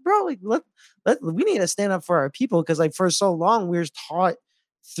 It's like, bro, like we need to stand up for our people because like for so long we were taught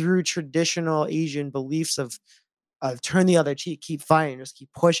through traditional Asian beliefs of turn the other cheek, keep fighting, just keep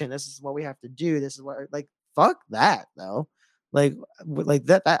pushing. This is what we have to do. This is what like fuck that though. Like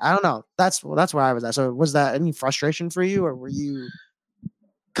that I don't know. That's where I was at. So was that any frustration for you, or were you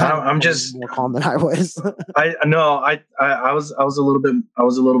kind of I'm just more calm than I was? I was a little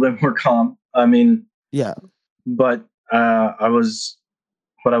bit more calm. I mean, yeah. but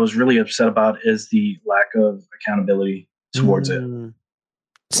what I was really upset about is the lack of accountability towards it.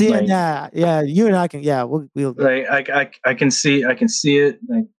 See, like, yeah, you and I can, yeah, we'll like I can see it.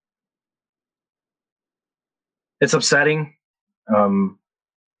 Like, it's upsetting.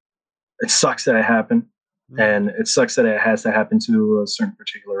 It sucks that it happened, and it sucks that it has to happen to a certain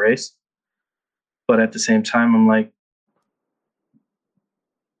particular race. But at the same time, I'm like,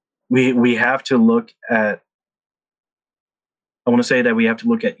 we have to look at. I want to say that we have to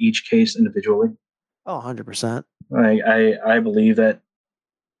look at each case individually. Oh, 100%. I believe that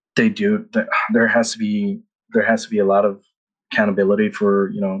they do. That there has to be a lot of accountability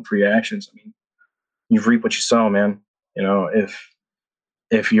for for your actions. I mean, you reap what you sow, man.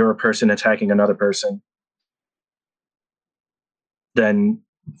 If you're a person attacking another person, then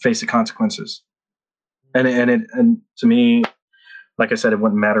face the consequences. And to me, like I said, it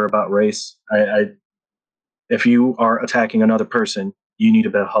wouldn't matter about race. If you are attacking another person, you need to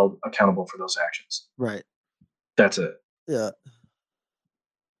be held accountable for those actions. Right. That's it. Yeah.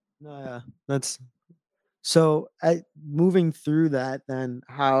 No, yeah. That's so moving through that, then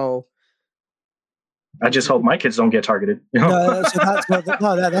how I just hope my kids don't get targeted. no, so that's what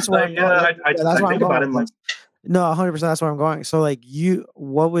that's where Like, I'm going. I That's where I'm think about going it. with Like, this. No, 100%. That's where I'm going. So, like,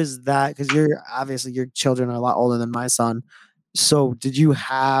 what was that? Because you're obviously your children are a lot older than my son. So, did you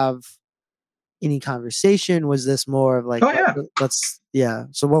have any conversation? Was this more of like, oh yeah. let's, yeah.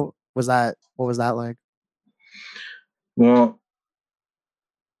 So, what was that? What was that like? Well,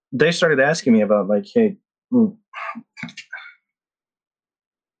 they started asking me about like, hey,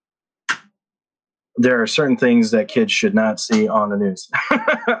 there are certain things that kids should not see on the news,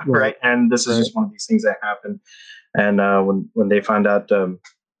 right? And this is just one of these things that happen. And when they found out,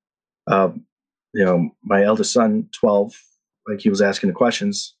 my eldest son, 12, like he was asking the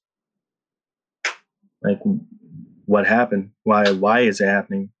questions, like, what happened? Why is it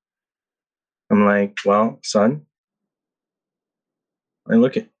happening? I'm like, well, son,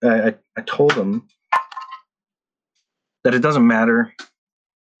 I told him that it doesn't matter.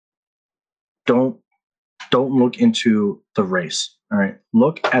 Don't look into the race. All right.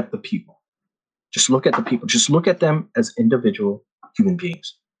 Look at the people. Just look at the people. Just look at them as individual human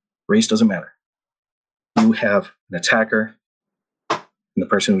beings. Race doesn't matter. You have an attacker and the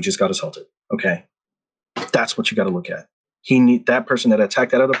person who just got assaulted. Okay. That's what you got to look at. That person that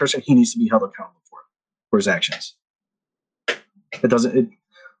attacked that other person, he needs to be held accountable for his actions. It doesn't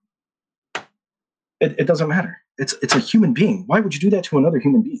matter. It's a human being. Why would you do that to another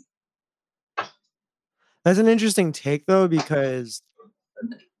human being? That's an interesting take, though, because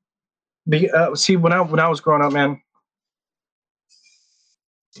see, when I was growing up, man,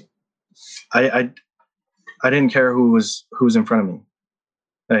 I didn't care who was in front of me.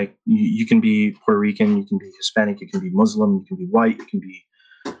 Like you can be Puerto Rican, you can be Hispanic, you can be Muslim, you can be white, you can be.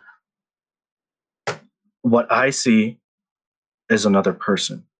 What I see is another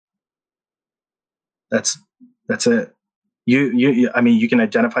person. That's it. I mean, you can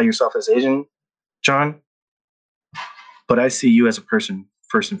identify yourself as Asian, John, but I see you as a person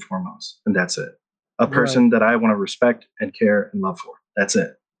first and foremost, and that's it. A person that I want to respect and care and love for. That's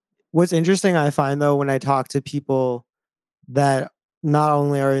it. What's interesting, I find, though, when I talk to people that not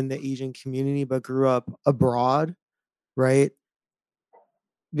only are in the Asian community but grew up abroad, right?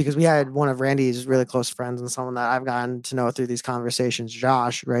 Because we had one of Randy's really close friends and someone that I've gotten to know through these conversations,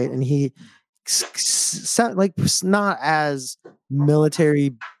 Josh, right? And he like not as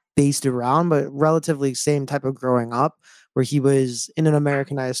military based around, but relatively same type of growing up, where he was in an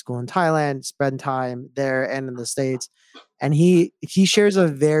Americanized school in Thailand, spent time there and in the States. And he shares a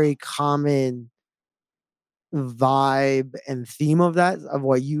very common vibe and theme of that, of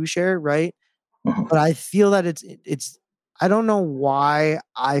what you share, right? But I feel that it's I don't know why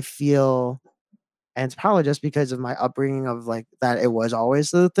I feel, and it's probably just because of my upbringing of like that it was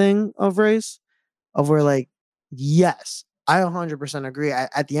always the thing of race, of where like, yes, I 100% agree.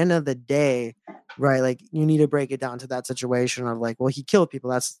 At the end of the day, right, like you need to break it down to that situation of like, well, he killed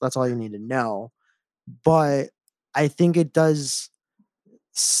people. That's all you need to know. But I think it does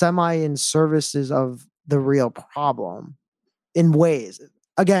semi in services of the real problem in ways.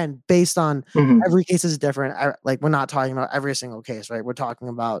 Again, based on every case is different. Like we're not talking about every single case, right? We're talking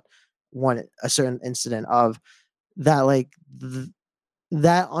about a certain incident of that, like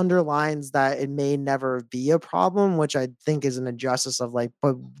that underlines that it may never be a problem, which I think is an injustice of like,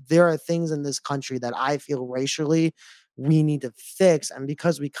 but there are things in this country that I feel racially we need to fix. And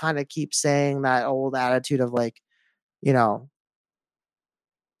because we kind of keep saying that old attitude of like, you know,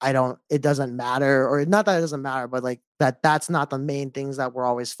 it doesn't matter, or not that it doesn't matter, but like that's not the main things that we're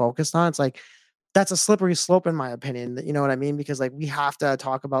always focused on. It's like, that's a slippery slope in my opinion. You know what I mean? Because like we have to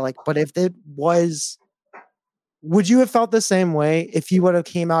talk about like, but if it was, would you have felt the same way if he would have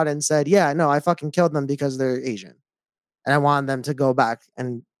came out and said, yeah, no, I fucking killed them because they're Asian and I wanted them to go back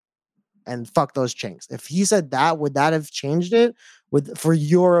and fuck those chinks? If he said that, would that have changed it for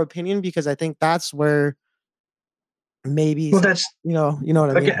your opinion? Because I think that's where maybe, well, that's, you know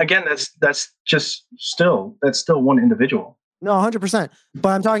what I mean? Again, that's still one individual. No, 100%. But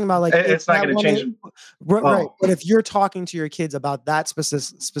I'm talking about like, it's not going to change. Right. But if you're talking to your kids about that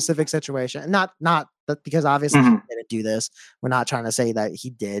specific situation, and not that, because obviously he didn't do this. We're not trying to say that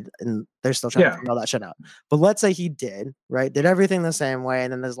he did, and they're still trying to figure all that shit out. But let's say he did, right? Did everything the same way.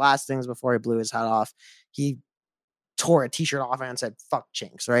 And then his last things before he blew his head off, he tore a t-shirt off and said, fuck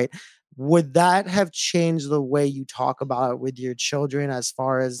chinks, right? Would that have changed the way you talk about it with your children as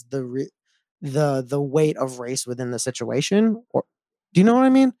far as the weight of race within the situation? Or do you know what I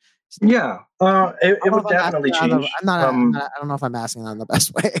mean? Yeah, it would definitely change. I don't know if I'm asking that in the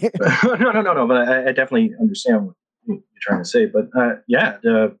best way. No. But I definitely understand what you're trying to say. But yeah,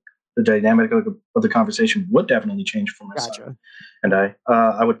 the dynamic of the conversation would definitely change for my son. And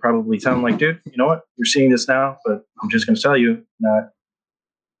I would probably tell him, like, dude, you know what? You're seeing this now, but I'm just going to tell you, not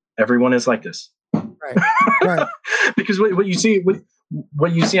everyone is like this. Right. Because what you see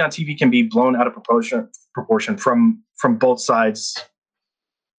on TV can be blown out of proportion from both sides.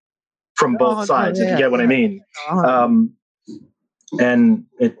 From both sides, if you get what I mean. And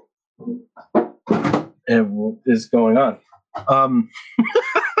it is going on.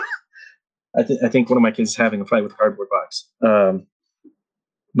 I think one of my kids is having a fight with a cardboard box.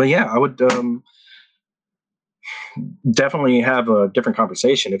 But yeah, I would definitely have a different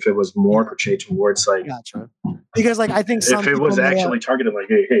conversation if it was more portrayed towards, like, because, like, I think if it was actually targeted, like,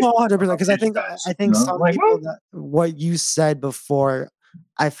 hey, 100%. Because I think some like, people that what you said before,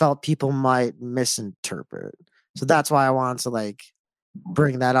 I felt people might misinterpret. So that's why I wanted to, like,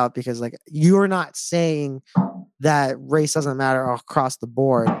 bring that up, because, like, you're not saying that race doesn't matter across the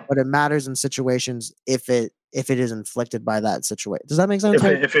board, but it matters in situations if it is inflicted by that situation. Does that make sense?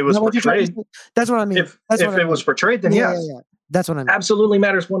 If it was portrayed, that's what I mean. If it was portrayed, then yes. That's what I mean. Absolutely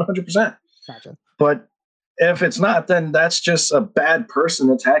matters 100%. Gotcha. But if it's not, then that's just a bad person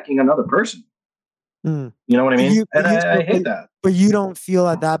attacking another person. You know what I mean? I hate that. But you don't feel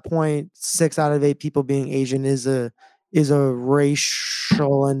at that point 6 out of 8 people being Asian is a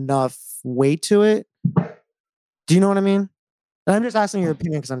racial enough weight to it? Do you know what I mean? And I'm just asking your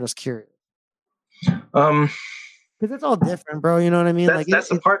opinion because I'm just curious. Because it's all different, bro. You know what I mean? That's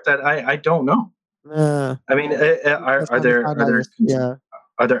the part that I don't know. I mean,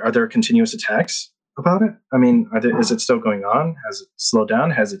 are there continuous attacks about it? I mean, is it still going on? Has it slowed down?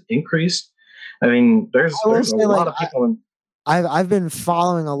 Has it increased? I mean, there's a lot of people. I've been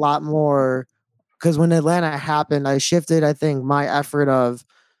following a lot more, because when Atlanta happened, I shifted, I think, my effort of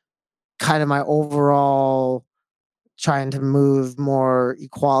kind of my overall trying to move more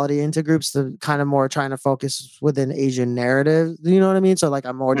equality into groups to kind of more trying to focus within Asian narrative. You know what I mean? So, like,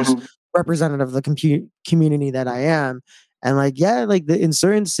 I'm more just representative of the community that I am. And, like, yeah, like, in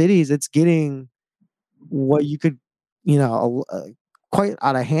certain cities, it's getting what you could, quite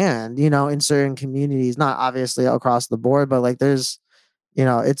out of hand, in certain communities, not obviously across the board, but, like, there's,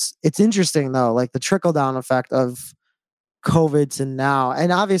 it's interesting though, like the trickle down effect of COVID to now.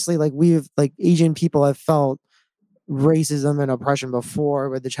 And obviously, like, Asian people have felt racism and oppression before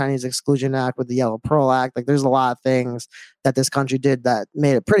with the Chinese Exclusion Act, with the Yellow Pearl Act. Like, there's a lot of things that this country did that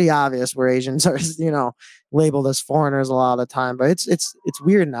made it pretty obvious where Asians are, labeled as foreigners a lot of the time. But it's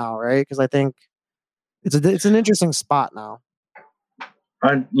weird now, right? Because I think it's an interesting spot now.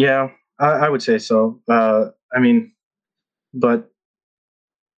 Yeah, I would say so. I mean, but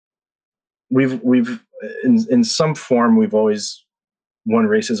we've in some form, one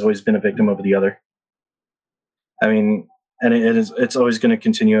race has always been a victim of the other. I mean, and it's always going to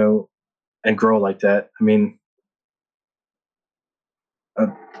continue and grow like that. I mean,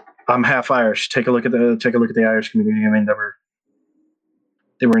 I'm half Irish. Take a look at the Irish community. I mean,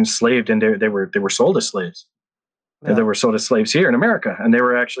 they were enslaved, and they were sold as slaves. Yeah. They were sold as slaves here in America, and they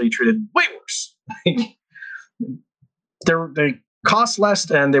were actually treated way worse. They cost less,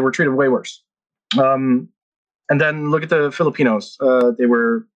 and they were treated way worse. And then look at the Filipinos. They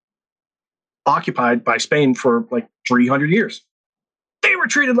were occupied by Spain for like 300 years. They were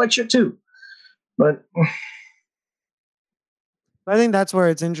treated like shit too. But I think that's where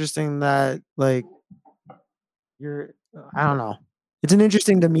it's interesting that, like, I don't know. It's an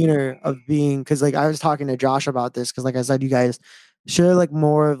interesting demeanor of being, because, like, I was talking to Josh about this, because, like I said, you guys share, like,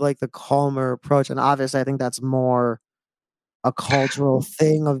 more of, like, the calmer approach. And obviously I think that's more a cultural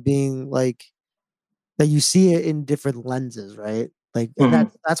thing of being, like, that you see it in different lenses, right? Like,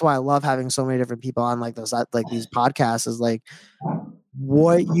 and that's why I love having so many different people on, like, those, like, these podcasts, is like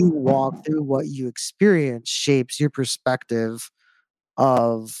what you walk through, what you experience shapes your perspective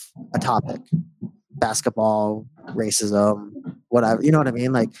of a topic. Basketball, racism, whatever, you know what I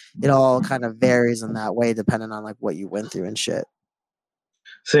mean? Like, it all kind of varies in that way depending on, like, what you went through and shit.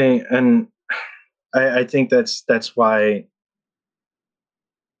 See, and I think that's why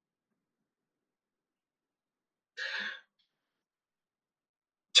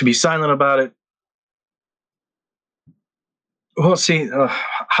to be silent about it. Well, see,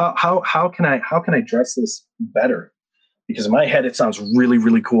 how can I address this better? Because in my head it sounds really,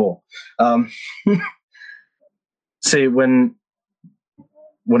 really cool. Say when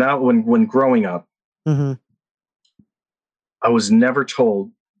growing up, I was never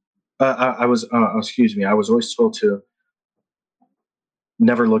told I was excuse me. I was always told to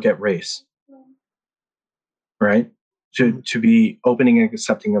never look at race, right? To be opening and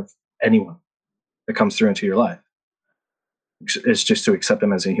accepting of anyone that comes through into your life. It's just to accept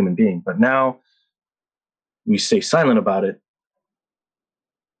them as a human being. But now we stay silent about it.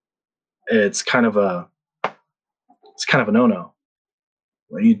 It's kind of a no-no.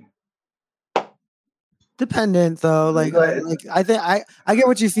 You, Dependent though, like I think I get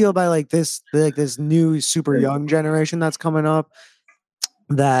what you feel by like this new super young generation that's coming up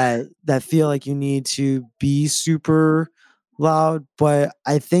that feel like you need to be super loud, but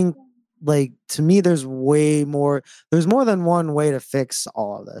I think like to me there's more than one way to fix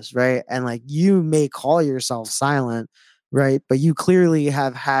all of this, right? And like you may call yourself silent, right? But you clearly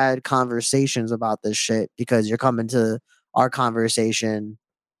have had conversations about this shit because you're coming to our conversation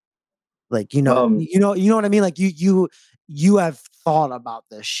like you know what I mean, like you have thought about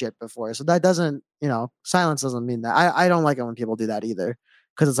this shit before, so that doesn't, silence doesn't mean that. I don't like it when people do that either,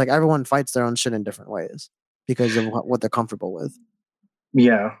 because it's like everyone fights their own shit in different ways because of what they're comfortable with.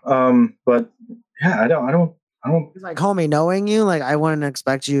 yeah. But yeah, I don't. It's like, homie, knowing you, like I wouldn't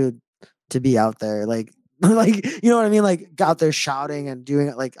expect you to be out there like like you know what I mean, like out there shouting and doing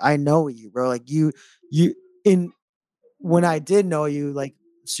it. Like I know you, bro. Like you in when I did know you like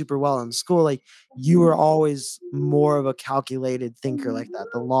super well in school, like you were always more of a calculated thinker like that.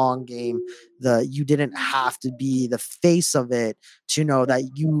 The long game, you didn't have to be the face of it to know that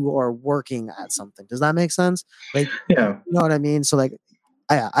you are working at something. Does that make sense? Like, Yeah. you know what I mean? So like,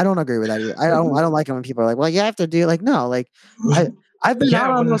 I don't agree with that either. I don't like it when people are like, well, you have to do like, no, like I've been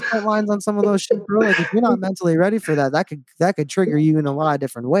out on those front lines on some of those shit, bro. Like if you're not mentally ready for that, that could trigger you in a lot of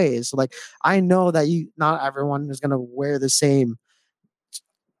different ways. So like I know that not everyone is gonna wear the same,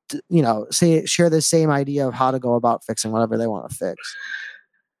 share the same idea of how to go about fixing whatever they want to fix.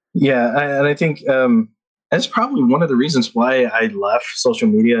 Yeah, and I think that's probably one of the reasons why I left social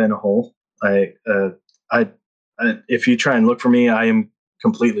media in a whole. I if you try and look for me, I am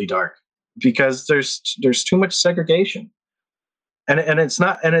completely dark because there's too much segregation. And it's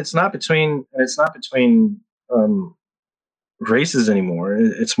not between races anymore.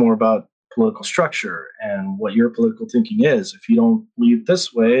 It's more about political structure and what your political thinking is. If you don't believe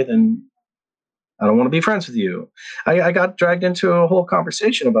this way, then I don't want to be friends with you. I got dragged into a whole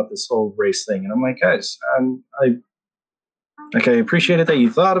conversation about this whole race thing, and I'm like, guys, I appreciated that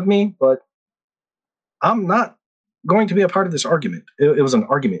you thought of me, but I'm not going to be a part of this argument. It was an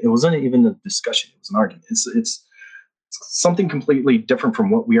argument. It wasn't even a discussion. It was an argument. It's something completely different from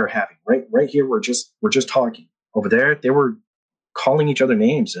what we are having. Right here, we're just talking. Over there, they were calling each other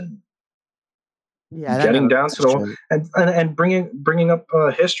names and getting down to the and bringing up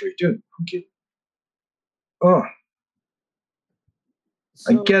history, dude.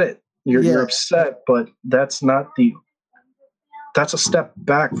 I get it. You're upset, but that's a step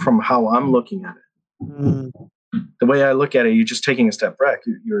back from how I'm looking at it. Mm. The way I look at it, you're just taking a step back.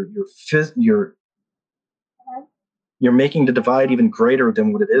 You're making the divide even greater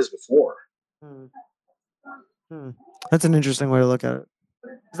than what it is before. That's an interesting way to look at it.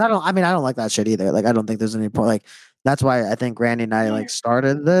 I don't like that shit either. Like, I don't think there's any point. Like, that's why I think Randy and I like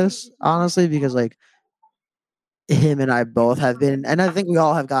started this, honestly, because like him and I both have been, and I think we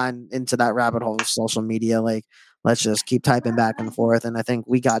all have gotten into that rabbit hole of social media. Like, let's just keep typing back and forth. And I think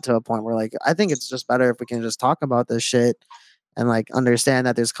we got to a point where like, I think it's just better if we can just talk about this shit and like understand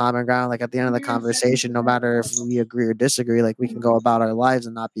that there's common ground. Like at the end of the conversation, no matter if we agree or disagree, like we can go about our lives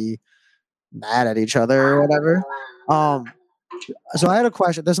and not be mad at each other or whatever. So I had a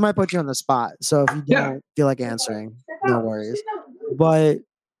question. This might put you on the spot. So if you don't feel like answering, no worries. But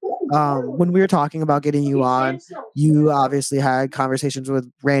when we were talking about getting you on, you obviously had conversations with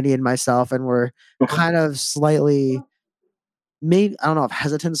Randy and myself, and we're kind of slightly, maybe, I don't know if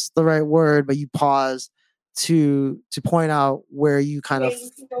hesitance is the right word, but you paused to point out where you kind of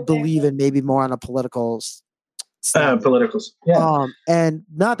believe in maybe more on a political politicals. Yeah. And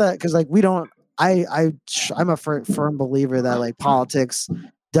not that, because like we don't, I'm a firm believer that like politics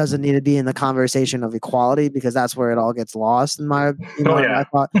doesn't need to be in the conversation of equality, because that's where it all gets lost in my, I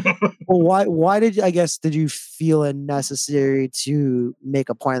thought, well, why did you feel it necessary to make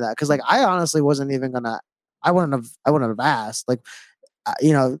a point of that? Because like I honestly wasn't even I wouldn't have asked. Like,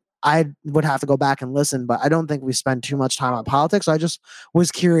 I would have to go back and listen, but I don't think we spend too much time on politics. So I just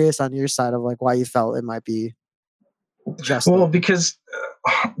was curious on your side of like why you felt it might be just. Well, because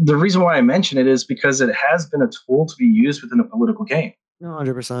the reason why I mention it is because it has been a tool to be used within a political game.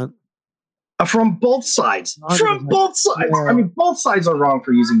 100%. From both sides. 100%. From both sides. Yeah. I mean, both sides are wrong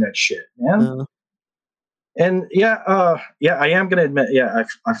for using that shit, man. And I am going to admit,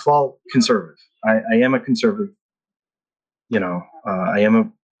 I fall conservative. I am a conservative. I, I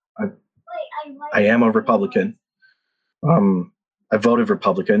am a Republican. I voted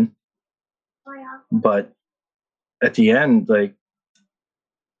Republican, but at the end, like,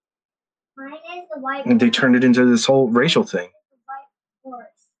 they turned it into this whole racial thing.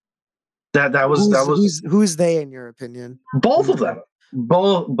 That was who's they in your opinion? both of them.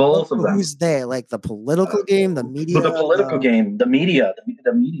 Both of them. Who's they? Like the political game, the media. The political game, the media,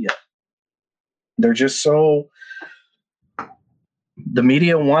 the media. They're just so. The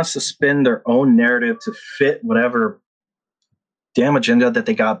media wants to spin their own narrative to fit whatever damn agenda that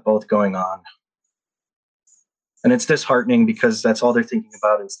they got both going on, and it's disheartening because that's all they're thinking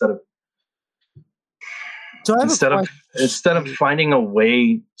about instead of finding a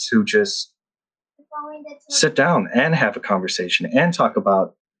way to just sit down and have a conversation and talk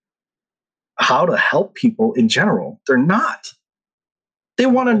about how to help people in general. They're not. They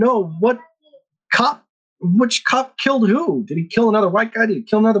want to know which cop killed who. Did he kill another white guy? Did he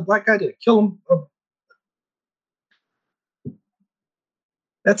kill another black guy? Did he kill him?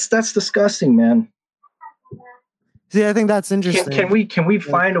 That's disgusting, man. See, I think that's interesting. Can we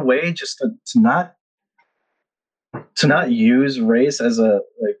find a way just to not use race as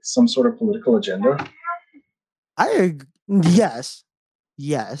some sort of political agenda?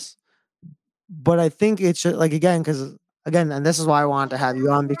 Yes, but I think it's like again, and this is why I wanted to have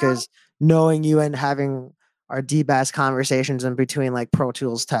you on, because knowing you and having our deep ass conversations in between like Pro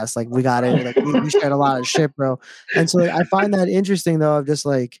Tools tests, like we got it, like we shared a lot of shit, bro. And so like, I find that interesting though, of just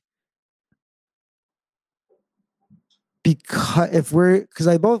like, because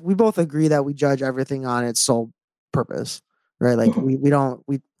we both agree that we judge everything on its sole purpose, right? Like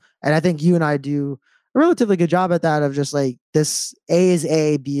and I think you and I do a relatively good job at that, of just like, this A is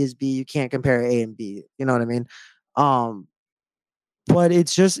A, B is B. You can't compare A and B. You know what I mean? But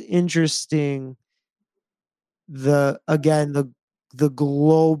it's just interesting the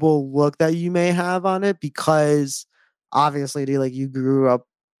global look that you may have on it, because obviously, dude, like you grew up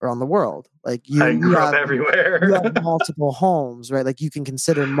around the world. Like I grew up everywhere. You have multiple homes, right? Like you can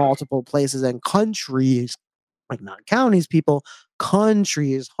consider multiple places and countries, like not counties, people,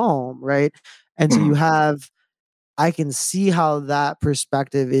 countries home, right? And so you have, I can see how that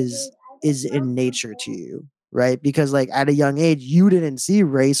perspective is in nature to you, right? Because like at a young age, you didn't see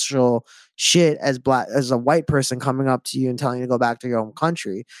racial shit as a white person coming up to you and telling you to go back to your own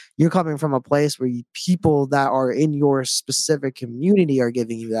country. You're coming from a place where people that are in your specific community are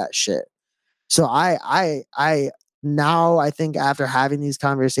giving you that shit. So I now I think after having these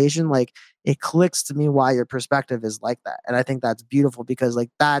conversations, like it clicks to me why your perspective is like that. And I think that's beautiful, because like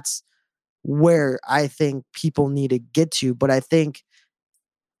that's where I think people need to get to. But I think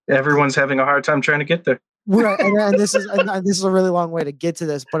everyone's having a hard time trying to get there. Right, and this is a really long way to get to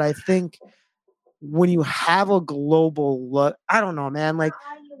this, but I think when you have a global look, I don't know, man. Like,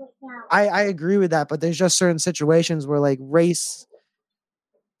 I agree with that, but there's just certain situations where like race,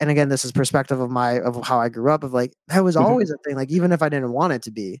 and again, this is perspective of how I grew up, of like that was always a thing. Like even if I didn't want it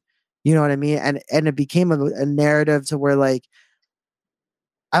to be, you know what I mean, and it became a narrative to where like,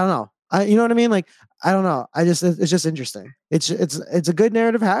 I don't know. You know what I mean? Like, I don't know. It's just interesting. It's a good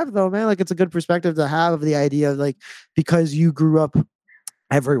narrative to have though, man. Like it's a good perspective to have of the idea of like, because you grew up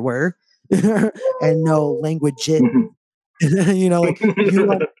everywhere and know language, you know, like you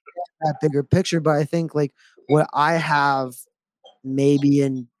want that bigger picture. But I think like what I have maybe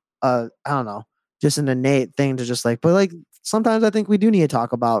in I don't know, just an innate thing to just like, but like sometimes I think we do need to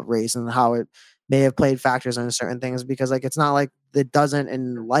talk about race and how it may have played factors in certain things, because like it's not like it doesn't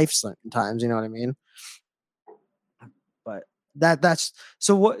in life sometimes, you know what I mean? But that's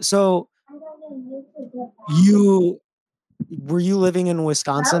so were you living in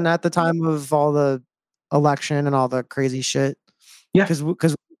Wisconsin at the time of all the election and all the crazy shit? Yeah,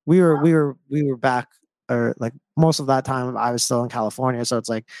 because we were back, or like most of that time I was still in California, so it's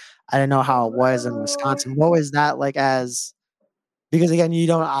like I didn't know how it was in Wisconsin. What was that like as? Because again, you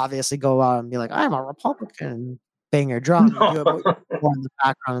don't obviously go out and be like, I'm a Republican, bang your drum, and do it in the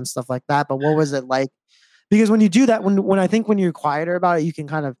background and stuff like that. But what was it like? Because when you do that, when I think when you're quieter about it, you can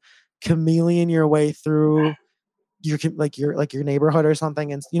kind of chameleon your way through your neighborhood or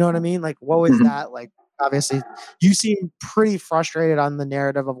something, and you know what I mean. Like, what was that like? Obviously, you seem pretty frustrated on the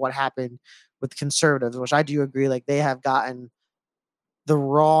narrative of what happened with conservatives, which I do agree. Like, they have gotten the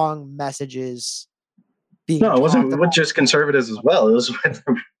wrong messages. No, it wasn't with just conservatives as well. It was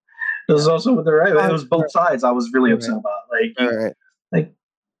also with the right. It was both sides. I was really upset about.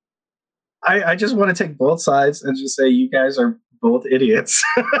 I just want to take both sides and just say you guys are both idiots.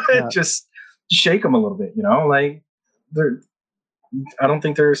 Just shake them a little bit, like they're, I don't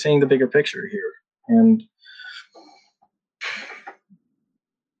think they're seeing the bigger picture here. And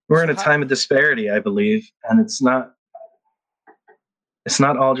we're in a time of disparity, I believe. And it's not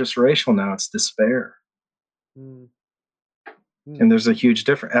all just racial now, it's despair. Mm. And there's a huge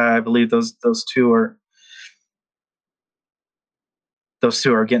difference. I believe those two are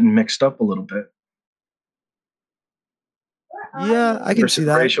getting mixed up a little bit. Yeah, I can see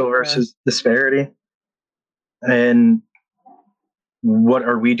that. Racial versus disparity. And what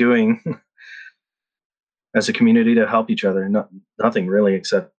are we doing as a community to help each other? Nothing really,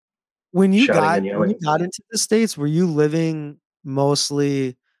 except when you shouting got and yelling. into the States, were you living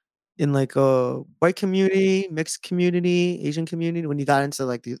mostly in like a white community, mixed community, Asian community? When you got into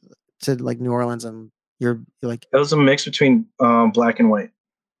like New Orleans, and you're like, it was a mix between black and white.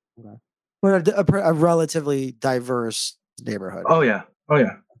 okay. But a relatively diverse neighborhood. Oh yeah.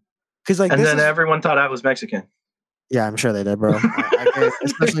 Because like, and then everyone thought I was Mexican. Yeah, I'm sure they did, bro.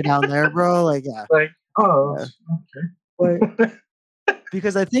 Especially down there, bro. Like, yeah. Like, oh, yeah. Okay.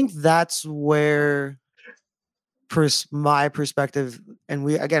 Because I think that's where my perspective, and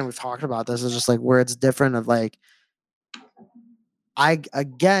we've talked about this, is just like where it's different of like, I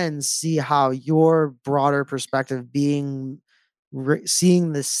again see how your broader perspective being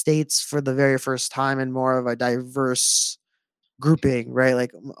seeing the States for the very first time in more of a diverse grouping, right?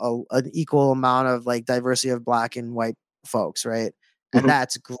 Like an equal amount of like diversity of black and white folks, right? And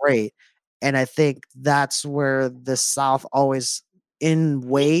that's great. And I think that's where the South always, in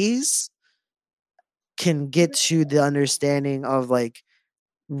ways, can get to the understanding of like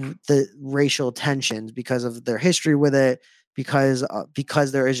the racial tensions because of their history with it, because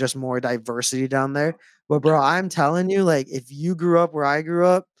there is just more diversity down there. But bro, I'm telling you, like, if you grew up where I grew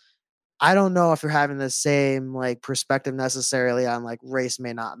up, I don't know if you're having the same like perspective necessarily on like race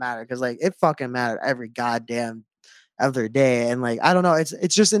may not matter, because like it fucking mattered every goddamn other day. And like, I don't know,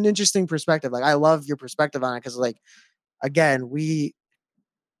 it's just an interesting perspective. Like, I love your perspective on it because like, again, we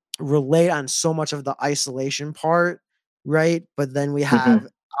relate on so much of the isolation part, right? But then we have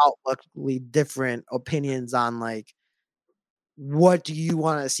outlookly different opinions on like, what do you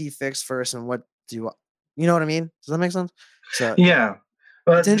want to see fixed first, and what do you know what I mean? Does that make sense? So yeah.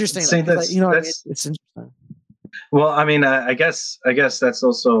 Well, it's interesting. See, like, you know what I mean? It's interesting. Well, I mean, I guess that's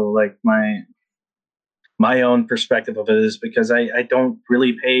also like my own perspective of it, is because I don't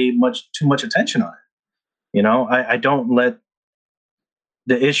really pay too much attention on it. I don't let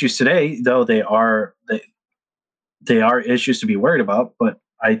the issues today, though they are issues to be worried about, but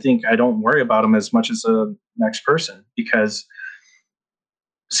I think I don't worry about them as much as the next person, because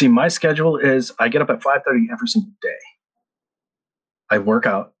see, my schedule is I get up at 5:30 every single day. I work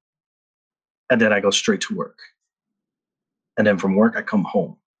out, and then I go straight to work. And then from work, I come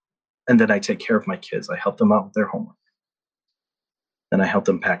home, and then I take care of my kids. I help them out with their homework. Then I help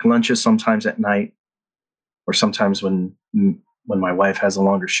them pack lunches sometimes at night, or sometimes when my wife has a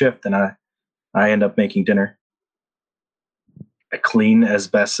longer shift, then I end up making dinner. I clean as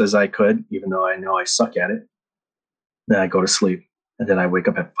best as I could, even though I know I suck at it. Then I go to sleep, and then I wake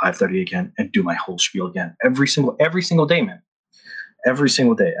up at 5:30 again and do my whole spiel again. Every single day, man. Every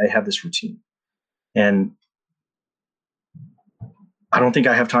single day, I have this routine. And I don't think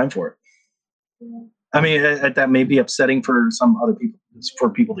I have time for it. I mean, that may be upsetting for some other people, for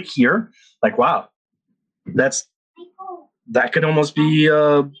people to hear. Like, wow, that could almost be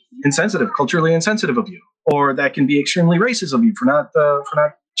insensitive, culturally insensitive of you, or that can be extremely racist of you for not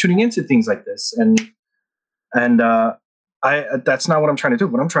tuning into things like this. And that's not what I'm trying to do.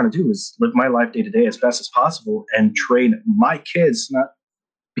 What I'm trying to do is live my life day to day as best as possible and train my kids not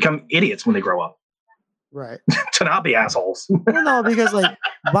become idiots when they grow up. Right. To not be assholes. Well, no, because like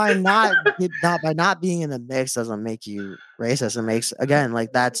by not being in the mix doesn't make you racist. It makes, again,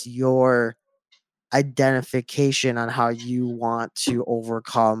 like that's your identification on how you want to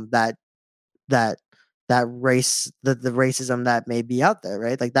overcome that race, the racism that may be out there,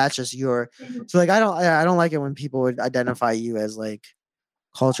 right? Like that's just your. So like I don't like it when people would identify you as like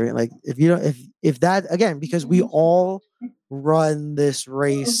culture. Like if you don't, if that, again, because we all run this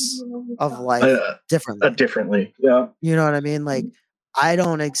race of life differently. Yeah. You know what I mean? Like I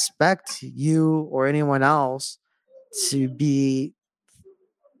don't expect you or anyone else to be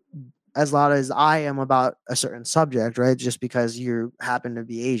as loud as I am about a certain subject, right? Just because you happen to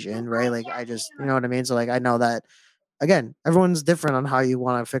be Asian, right? Like I just, you know what I mean? So like I know that, again, everyone's different on how you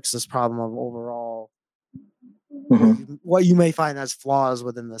want to fix this problem of overall what you may find as flaws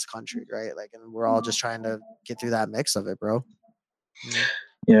within this country, right? Like, and we're all just trying to get through that mix of it, bro.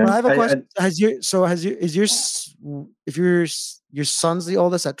 Yeah. Well, I have a question. Is your son's the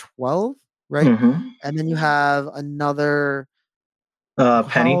oldest at 12? right? And then you have another.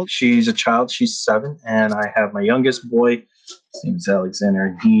 Penny, How, she's a child. She's 7, and I have my youngest boy. His name's Alexander,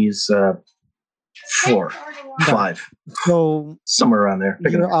 and he's 4, okay. 5, So somewhere around there.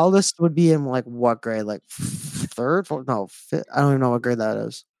 your eldest would be in like what grade? Like third, fourth? No, fifth. I don't even know what grade that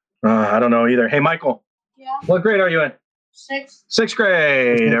is. I don't know either. Hey, Michael. Yeah. What grade are you in? 6. 6th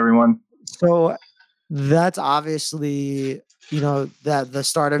grade, Okay. everyone. So that's obviously, that the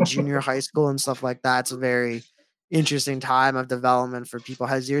start of junior high school and stuff like that. It's a very interesting time of development for people.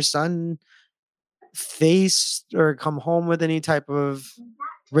 Has your son faced or come home with any type of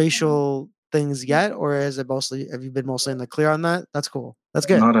racial things yet, or is it mostly, have you been mostly in the clear on that? That's cool. That's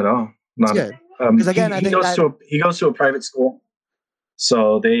good. Not at all. That's Not good. at, Because again, I he think goes that to he goes to a private school,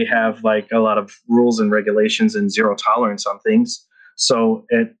 so they have like a lot of rules and regulations and zero tolerance on things. So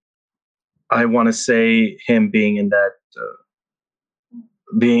I want to say him being in that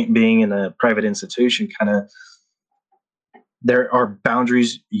being in a private institution, kind of, there are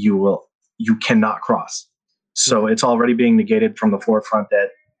boundaries you cannot cross. So it's already being negated from the forefront that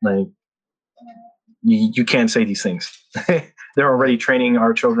like you can't say these things. They're already training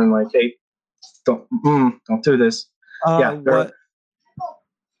our children like, hey, don't do this. what?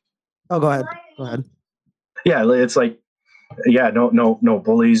 Oh, go ahead. Yeah, it's like, no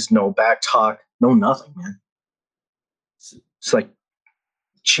bullies, no back talk, no nothing, man. It's like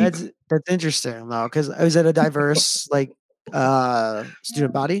cheap. That's interesting though, because is it a diverse like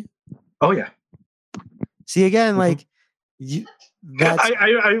student body? Oh yeah. See, again, like you. That's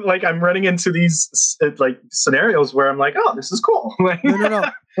I like, I'm running into these like scenarios where I'm like, oh, this is cool. no.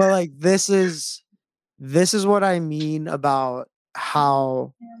 But like this is what I mean about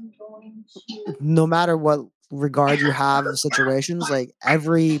how no matter what regard you have of situations, like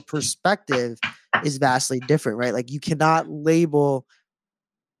every perspective is vastly different, right? Like you cannot label,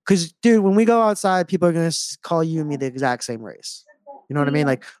 because dude, when we go outside, people are gonna call you and me the exact same race. You know what I mean?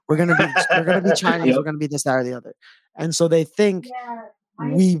 Like we're gonna be Chinese, Yep. we're gonna be this, that, or the other, and so they think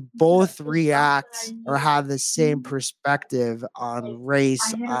we both react or have the same perspective on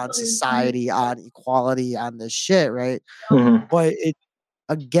race, on society, on equality, on this shit, right? But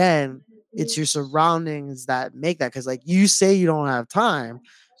it's your surroundings that make that. Because like you say you don't have time,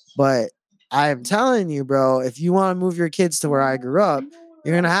 but I'm telling you, bro, if you want to move your kids to where I grew up,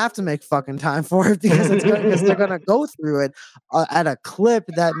 you're gonna have to make fucking time for it, because they're gonna go through it at a clip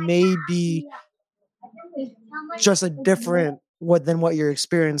that may be just a different than what you're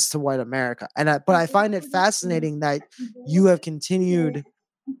experienced to white America. But I find it fascinating that you have continued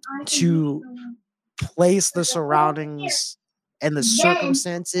to place the surroundings and the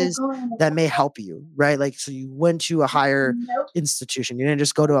circumstances that may help you, right? Like, so you went to a higher institution. You didn't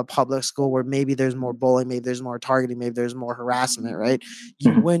just go to a public school where maybe there's more bullying, maybe there's more targeting, maybe there's more harassment, right?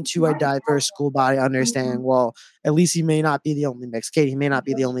 You went to a diverse school body, understanding, well, at least he may not be the only mixed kid. He may not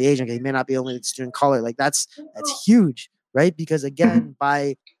be the only Asian kid. He may not be the only student of color. Like that's huge, right? Because again,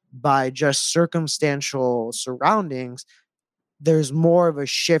 by just circumstantial surroundings, there's more of a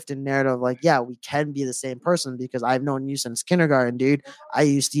shift in narrative. Like, yeah, we can be the same person because I've known you since kindergarten, dude. I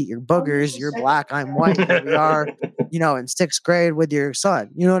used to eat your boogers. You're black. I'm white. Here we are, in 6th grade with your son.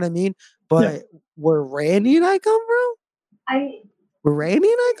 You know what I mean? But where Randy and I come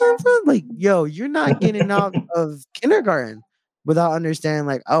from, like, yo, you're not getting out of kindergarten without understanding,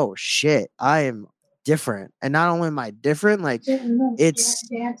 like, oh shit, I am different. And not only am I different, like it's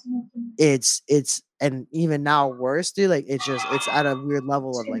and even now worse, dude, like it's at a weird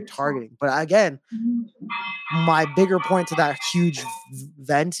level of like targeting. But again, my bigger point to that huge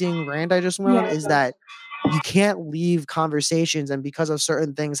venting rant I just went on is that you can't leave conversations, and because of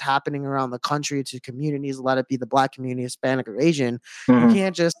certain things happening around the country to communities, let it be the black community, Hispanic or Asian, you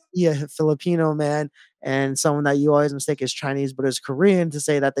can't just be a Filipino man and someone that you always mistake as Chinese but as Korean to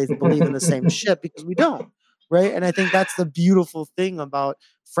say that they believe in the same shit, because we don't, right? And I think that's the beautiful thing about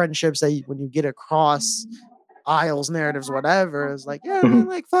friendships, that when you get across aisles, narratives, whatever, is like, yeah, man,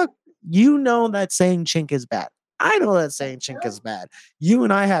 like fuck, that saying chink is bad. I know that saying chink is bad. You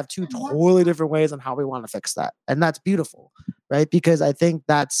and I have two totally different ways on how we want to fix that. And that's beautiful, right? Because I think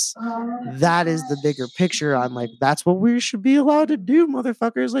that is the bigger picture on like, that's what we should be allowed to do,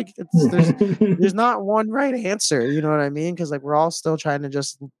 motherfuckers. Like there's not one right answer. You know what I mean? Because like we're all still trying to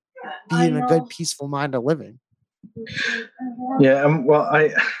just be in a good, peaceful mind of living. Yeah. Well,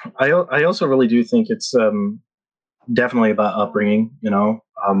 I also really do think it's definitely about upbringing,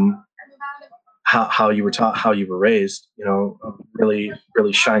 how you were taught, how you were raised, really,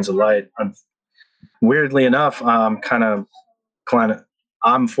 really shines a light. Weirdly enough, I'm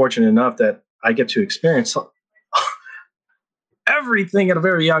fortunate enough that I get to experience everything at a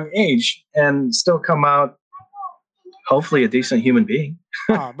very young age and still come out hopefully a decent human being.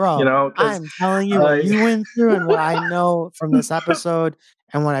 Oh, bro, Because I'm telling you what you went through and what I know from this episode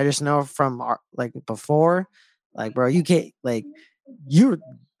and what I just know from like before, like, bro, you can't like you.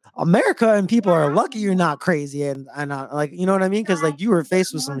 America and people are lucky you're not crazy and like, you know what I mean? Because like you were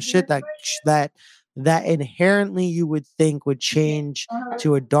faced with some shit that inherently you would think would change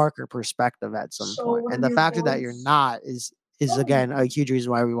to a darker perspective at some point, and the fact that you're not is again a huge reason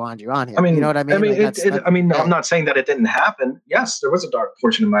why we wanted you on here. You know what I mean? Like, I'm not saying that it didn't happen. Yes, there was a dark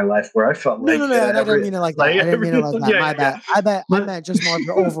portion of my life where I felt like no, I didn't mean it like that. I didn't mean it like that. Yeah, My bad. I meant just more of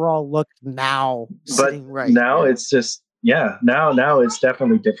your overall look now, sitting right now here. It's just now it's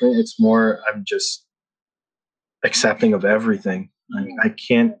definitely different. It's more I'm just accepting of everything. I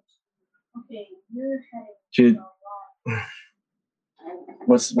can't. Dude,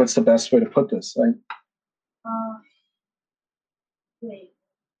 what's the best way to put this? Like,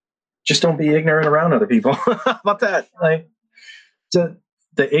 just don't be ignorant around other people. How about that? Like, the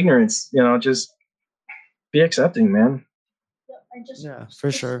ignorance, just be accepting, man. Yeah,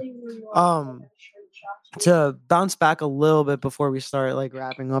 for sure. To bounce back a little bit before we start like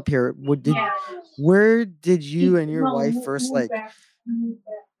wrapping up here, where did you and your wife first like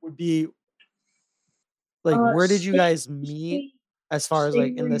would be like where did you guys meet as far as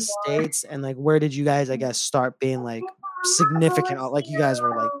like in the States, and like where did you guys I guess start being like significant, like you guys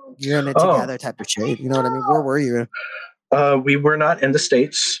were like you're in it together type of shit, you know what I mean? Where were you? We were not in the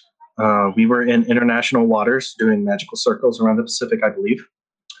States. We were in international waters doing magical circles around the Pacific, I believe.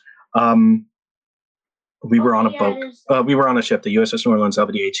 We were on a boat. We were on a ship, the USS New Orleans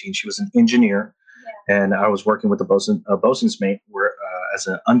LVD-18. She was an engineer, and I was working with the bosun's mate as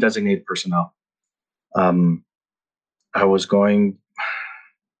an undesignated personnel. I was going.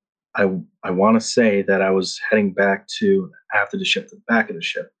 I want to say that I was heading back to after the ship, the back of the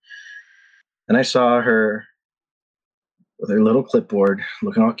ship, and I saw her with her little clipboard,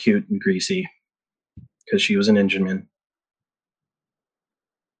 looking all cute and greasy, because she was an engineman.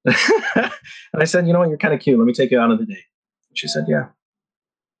 And I said, you know what, you're kind of cute. Let me take you out on the date. She said, yeah.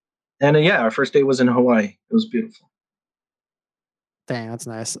 And our first date was in Hawaii. It was beautiful. Dang, that's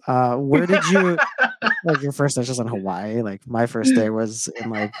nice. Where did you like your first day was just in Hawaii? Like my first day was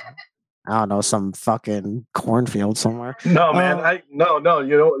in like I don't know, some fucking cornfield somewhere. No, man. No.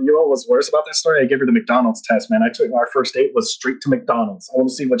 You know what was worse about that story? I gave her the McDonald's test, man. Our first date was straight to McDonald's. I want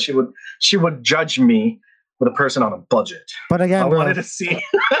to see what she would judge me with a person on a budget. But again, I wanted to see.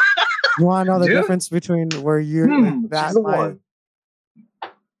 You want to know the difference between where you're she's the one.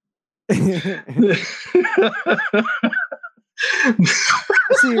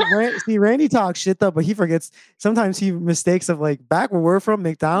 See, Randy talks shit though, but he forgets. Sometimes he mistakes of like back where we're from,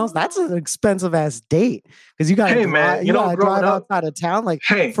 McDonald's. That's an expensive ass date because you got to drive outside of town. Like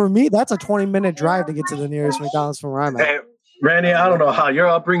for me, that's a 20-minute drive to get to the nearest McDonald's from where I'm at. Hey, Randy, I don't know how your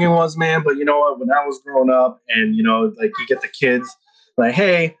upbringing was, man, but you know what? When I was growing up, and like you get the kids, like,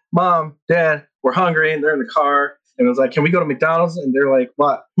 hey, mom, dad, we're hungry, and they're in the car, and I was like, can we go to McDonald's? And they're like,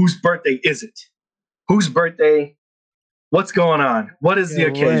 what? Whose birthday is it? Whose birthday? What's going on? What is the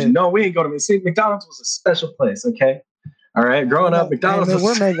occasion? Right. No, we ain't going to see. McDonald's was a special place, okay? All right, growing up, McDonald's was...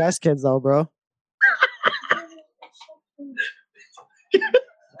 We're Midwest kids, though, bro.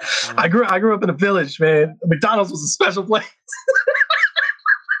 I grew up in a village, man. McDonald's was a special place.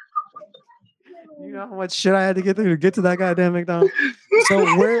 You know how much shit I had to get through to get to that goddamn McDonald's? So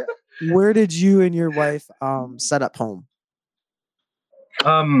where did you and your wife set up home?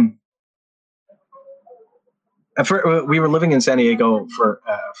 We were living in San Diego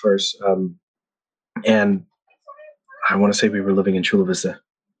first, and I want to say we were living in Chula Vista.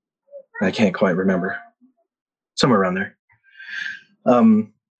 I can't quite remember. Somewhere around there.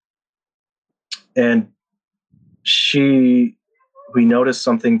 And we noticed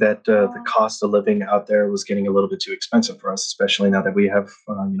something that the cost of living out there was getting a little bit too expensive for us, especially now that we have,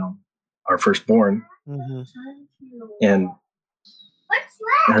 our firstborn. Mm-hmm. And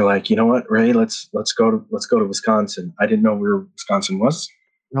they're like, you know what, Ray, let's go to Wisconsin. I didn't know where Wisconsin was.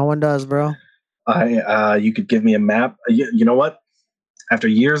 No one does, bro. You could give me a map. You know what? After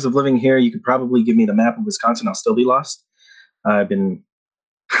years of living here, you could probably give me the map of Wisconsin. I'll still be lost.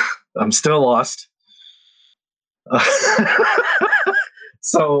 I'm still lost.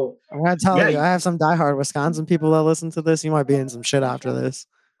 So I'm gonna tell you, I have some diehard Wisconsin people that listen to this. You might be in some shit after this.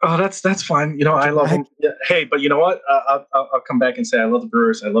 Oh, that's fine. I love them. Yeah. Hey, but you know what? I'll come back and say I love the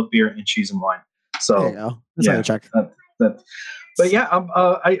Brewers. I love beer and cheese and wine. So there you go. That's how you check. But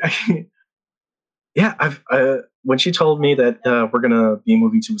when she told me that we're gonna be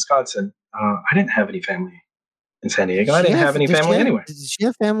moving to Wisconsin, I didn't have any family in San Diego. I didn't have any family anywhere. Did she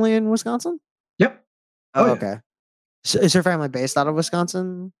have family in Wisconsin? Yep. Oh, yeah. okay. So is her family based out of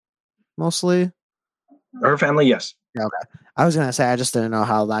Wisconsin mostly? Her family, yes. Yeah, okay. I was gonna say I just didn't know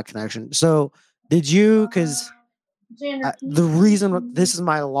how that connection. So did you? Because the reason this is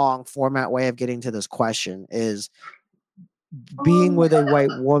my long format way of getting to this question is being with a white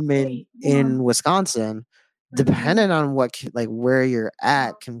woman in Wisconsin, depending on like where you're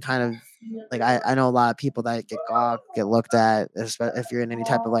at, can kind of like I know a lot of people that get looked at, if you're in any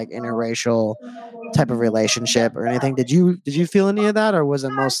type of like interracial type of relationship or anything. Did you feel any of that, or was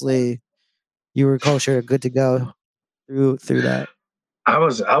it mostly you were kosher, good to go through that? I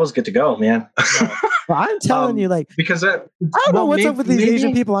was good to go, man. Well, I'm telling you, like, because I don't know what's up with these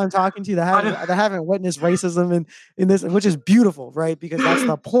Asian people I'm talking to that haven't witnessed racism in this, which is beautiful, right? Because that's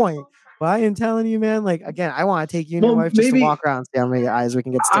the point. But I am telling you, man, like, again, I want to take you and your wife just to walk around and see how many eyes we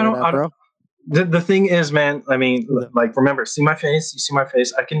can get stared at, bro. The thing is, man, I mean, like, remember, see my face? You see my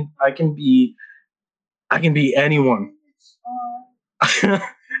face? I can be anyone.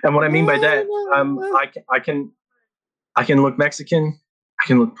 And what I mean by that, I can look Mexican. I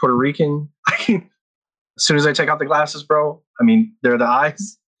can look Puerto Rican. As soon as I take out the glasses, bro, I mean, they're the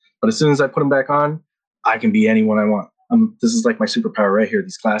eyes. But as soon as I put them back on, I can be anyone I want. This is like my superpower right here,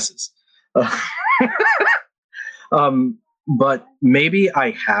 these glasses. But maybe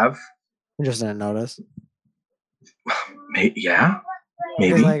I have. I just didn't notice. Yeah,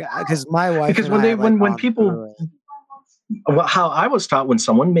 maybe. Because my wife. Because when people, how I was taught, when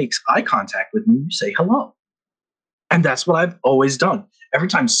someone makes eye contact with me, you say hello, and that's what I've always done. Every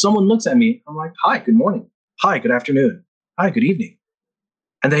time someone looks at me, I'm like, "Hi, good morning. Hi, good afternoon. Hi, good evening."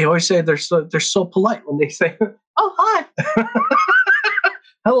 And they always say they're so polite when they say, "Oh, hi,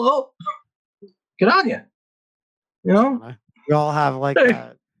 hello, good on you." You know, we all have like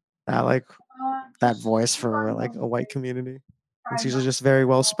that voice for like a white community. It's usually just very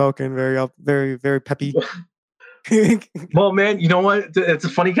well spoken, very very peppy. Well, man, you know what? It's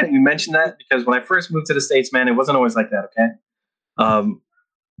funny that you mentioned that, because when I first moved to the States, man, it wasn't always like that. Okay.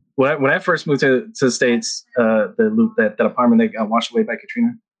 When I first moved to the States, that apartment that got washed away by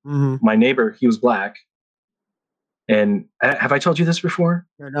Katrina, my neighbor, he was black. And have I told you this before?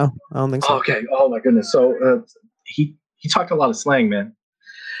 No, I don't think so. Okay. Oh my goodness. So he talked a lot of slang, man,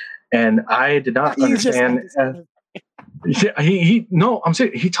 and I did not understand. No, I'm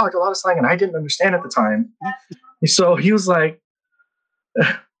saying he talked a lot of slang, and I didn't understand at the time. So he was like,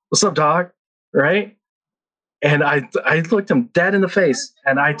 "What's up, dog?" Right? And I looked him dead in the face,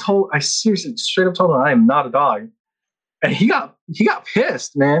 and I seriously straight up told him I am not a dog, and he got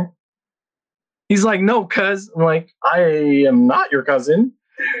pissed, man. He's like, "No, cuz." I'm like, "I am not your cousin,"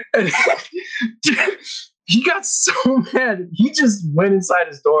 and he got so mad. He just went inside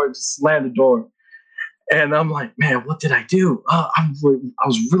his door and just slammed the door. And I'm like, "Man, what did I do?" I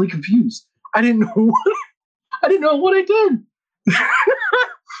was really confused. I didn't know what I did.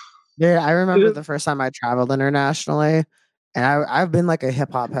 Yeah, I remember the first time I traveled internationally, and I've been like a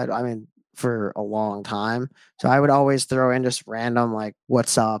hip hop head. I mean, for a long time, so I would always throw in just random like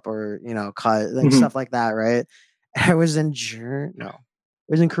 "What's up" or cut like stuff like that, right? I was in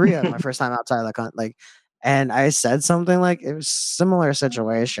Korea my first time outside the country, like, and I said something like it was similar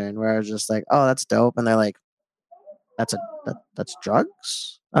situation where I was just like, "Oh, that's dope," and they're like, "That's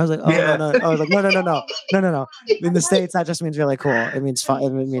drugs." I was like, "Oh yeah." No. I was like, no. In the States, that just means really cool. It means fun. It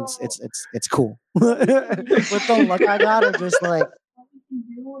means it's cool. With the look I got, or just like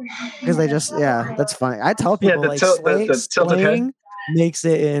because they just that's funny. I tell people slang makes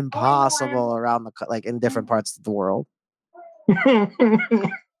it impossible around like in different parts of the world.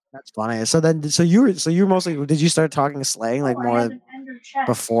 That's funny. So you were mostly, did you start talking slang like more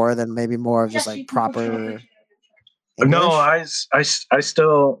before than maybe more of just like proper English? No, I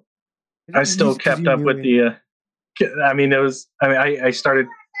still kept up with the. I started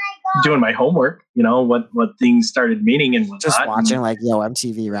doing my homework. What things started meaning and whatnot. Just watching like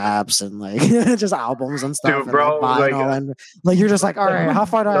MTV raps and like just albums and stuff. Dude, bro, and you're just like, all right, how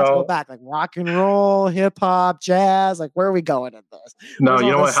far do I have to go back? Like rock and roll, hip hop, jazz. Like where are we going at this? No, you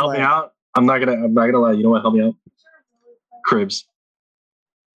know what helped me out? I'm not gonna lie. You know what helped me out? Cribs.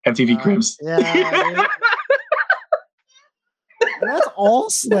 MTV Cribs. Yeah. That's all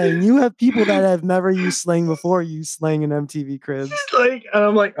slang. You have people that have never used slang before use slang in MTV Cribs. Like, and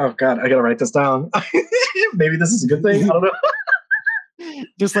I'm like, oh god, I gotta write this down. Maybe this is a good thing. I don't know.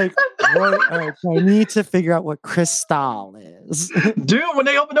 Just like, I need to figure out what Cristal is. Dude, when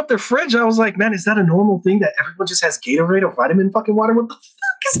they opened up their fridge, I was like, man, is that a normal thing that everyone just has Gatorade or vitamin fucking water? What the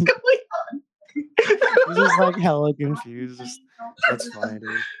fuck is going on? You're just like hella confused. That's funny,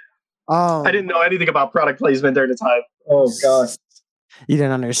 dude. I didn't know anything about product placement during the time. Oh god. You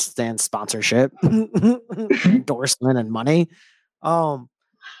didn't understand sponsorship, endorsement, and money. Um,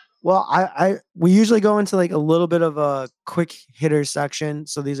 well, we usually go into like a little bit of a quick hitter section.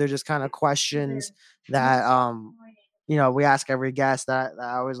 So these are just kind of questions that we ask every guest that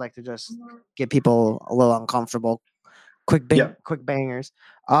I always like to just get people a little uncomfortable. Quick bangers.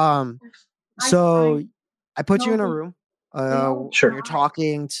 So I put you in a room. Sure. And you're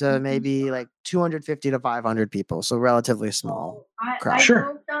talking to maybe like 250 to 500 people, so relatively small crowd.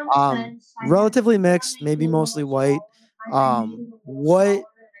 Sure. Relatively mixed, maybe mostly white. What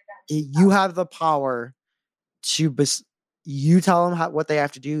you have the power to you tell them what they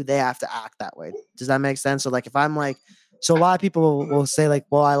have to do, they have to act that way. Does that make sense? So like if I'm like, so a lot of people will say like,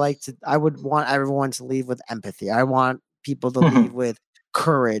 well, I would want everyone to leave with empathy. I want people to leave with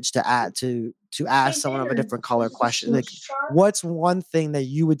courage to ask someone of a different color question. Like, what's one thing that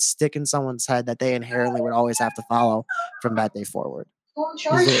you would stick in someone's head that they inherently would always have to follow from that day forward?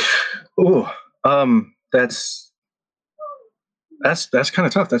 Ooh, that's kind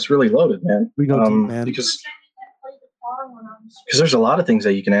of tough. That's really loaded, man. We go deep, man. Because there's a lot of things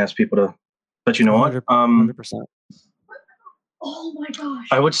that you can ask people to, but you know 100%. what? 100%. Oh my gosh!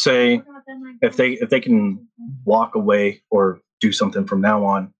 I would say if they can walk away or do something from now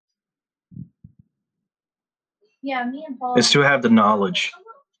on, me and Paul. is to have the knowledge,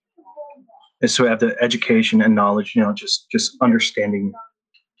 is to have the education and knowledge. You know, just understanding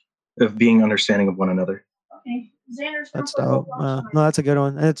being understanding of one another. Okay. That's dope. No, that's a good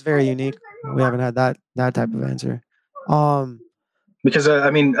one, and it's very unique. We haven't had that type of answer. Because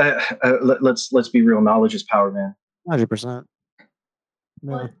let's be real. Knowledge is power, man. 100%.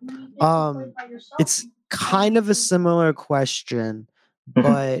 Yeah. It's kind of a similar question,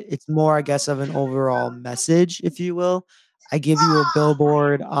 but it's more, I guess, of an overall message, if you will. I give you a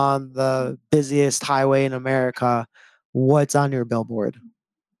billboard on the busiest highway in America. What's on your billboard?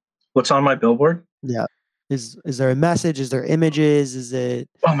 What's on my billboard? Yeah. Is there a message? Is there images? Is it?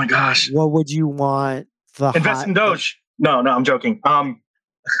 Oh my gosh! What would you want? Invest in Doge. No, I'm joking.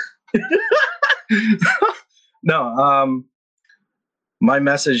 No. My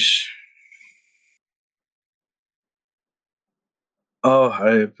message. Oh,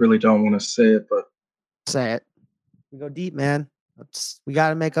 I really don't want to say it, but say it. We go deep, man. We got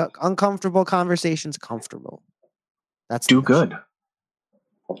to make uncomfortable conversations comfortable. That's do good.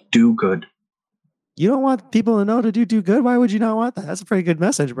 Do good. You don't want people to know to do good. Why would you not want that? That's a pretty good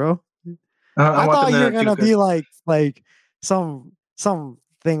message, bro. I thought you were gonna be like some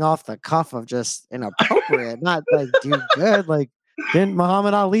thing off the cuff of just inappropriate, not like do good. Like, didn't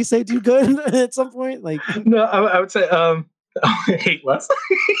Muhammad Ali say do good at some point? Like, no, I would say hate less.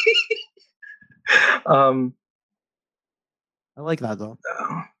 I like that though.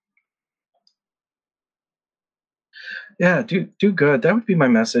 Yeah, do good. That would be my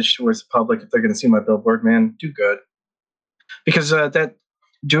message towards the public if they're going to see my billboard, man. Do good, because that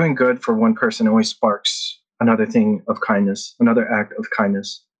doing good for one person always sparks another thing of kindness, another act of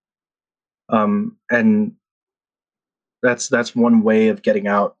kindness, and that's one way of getting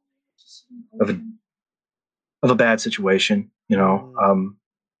out of a bad situation, you know.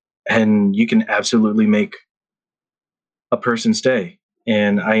 And you can absolutely make a person's day.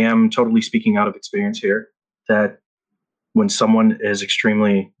 And I am totally speaking out of experience here that when someone is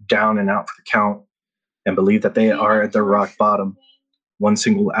extremely down and out for the count and believe that they are at their rock bottom, one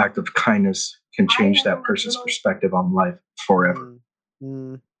single act of kindness can change that person's perspective on life forever.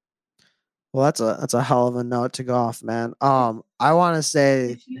 Well, that's a hell of a note to go off, man. I want to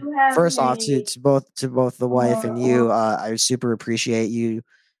say first off to both the wife and you, I super appreciate you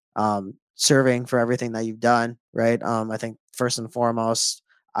serving for everything that you've done, right? I think first and foremost,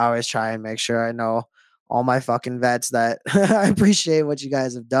 I always try and make sure I know all my fucking vets that I appreciate what you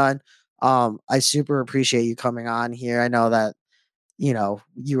guys have done. I super appreciate you coming on here. I know that, you know,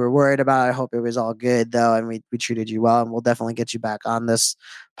 you were worried about it. I hope it was all good though. And we treated you well, and we'll definitely get you back on this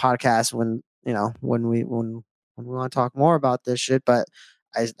podcast when we want to talk more about this shit. But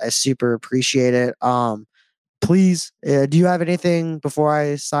I super appreciate it. Please, do you have anything before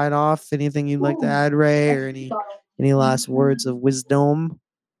I sign off? Anything you'd like to add, Ray, or any last words of wisdom?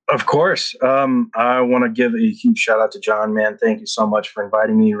 Of course. I want to give a huge shout out to John, man. Thank you so much for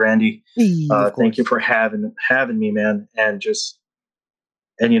inviting me, Randy. Thank you for having me, man.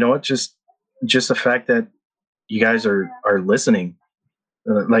 And you know what? Just the fact that you guys are listening,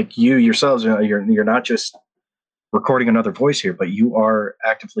 like you yourselves, you're not just recording another voice here, but you are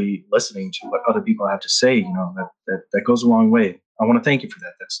actively listening to what other people have to say. You know, that goes a long way. I want to thank you for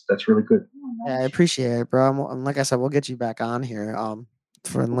that. That's really good. Yeah, I appreciate it, bro. And like I said, we'll get you back on here.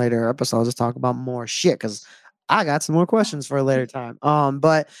 for later episodes to talk about more shit because I got some more questions for a later time.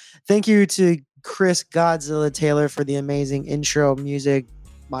 But thank you to Chris Godzilla Taylor for the amazing intro music.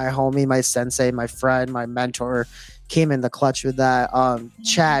 My homie, my sensei, my friend, my mentor came in the clutch with that.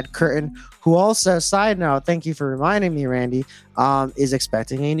 Chad Curtin, who also, side note, thank you for reminding me, Randy, is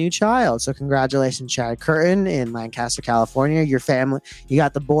expecting a new child. So congratulations, Chad Curtin in Lancaster, California. Your family, you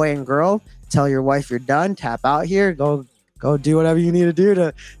got the boy and girl. Tell your wife you're done. Tap out here. Go do whatever you need to do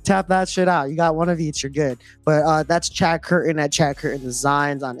to tap that shit out. You got one of each, you're good. But that's Chad Curtin at Chad Curtin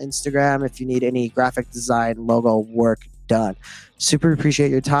Designs on Instagram if you need any graphic design, logo work done. Super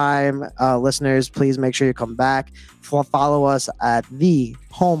appreciate your time. Listeners, please make sure you come back. Follow us at the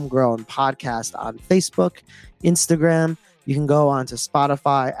Homegrown Podcast on Facebook, Instagram. You can go on to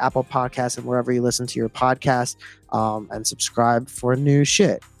Spotify, Apple Podcasts, and wherever you listen to your podcast, and subscribe for new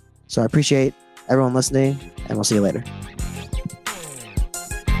shit. So I appreciate everyone listening, and we'll see you later.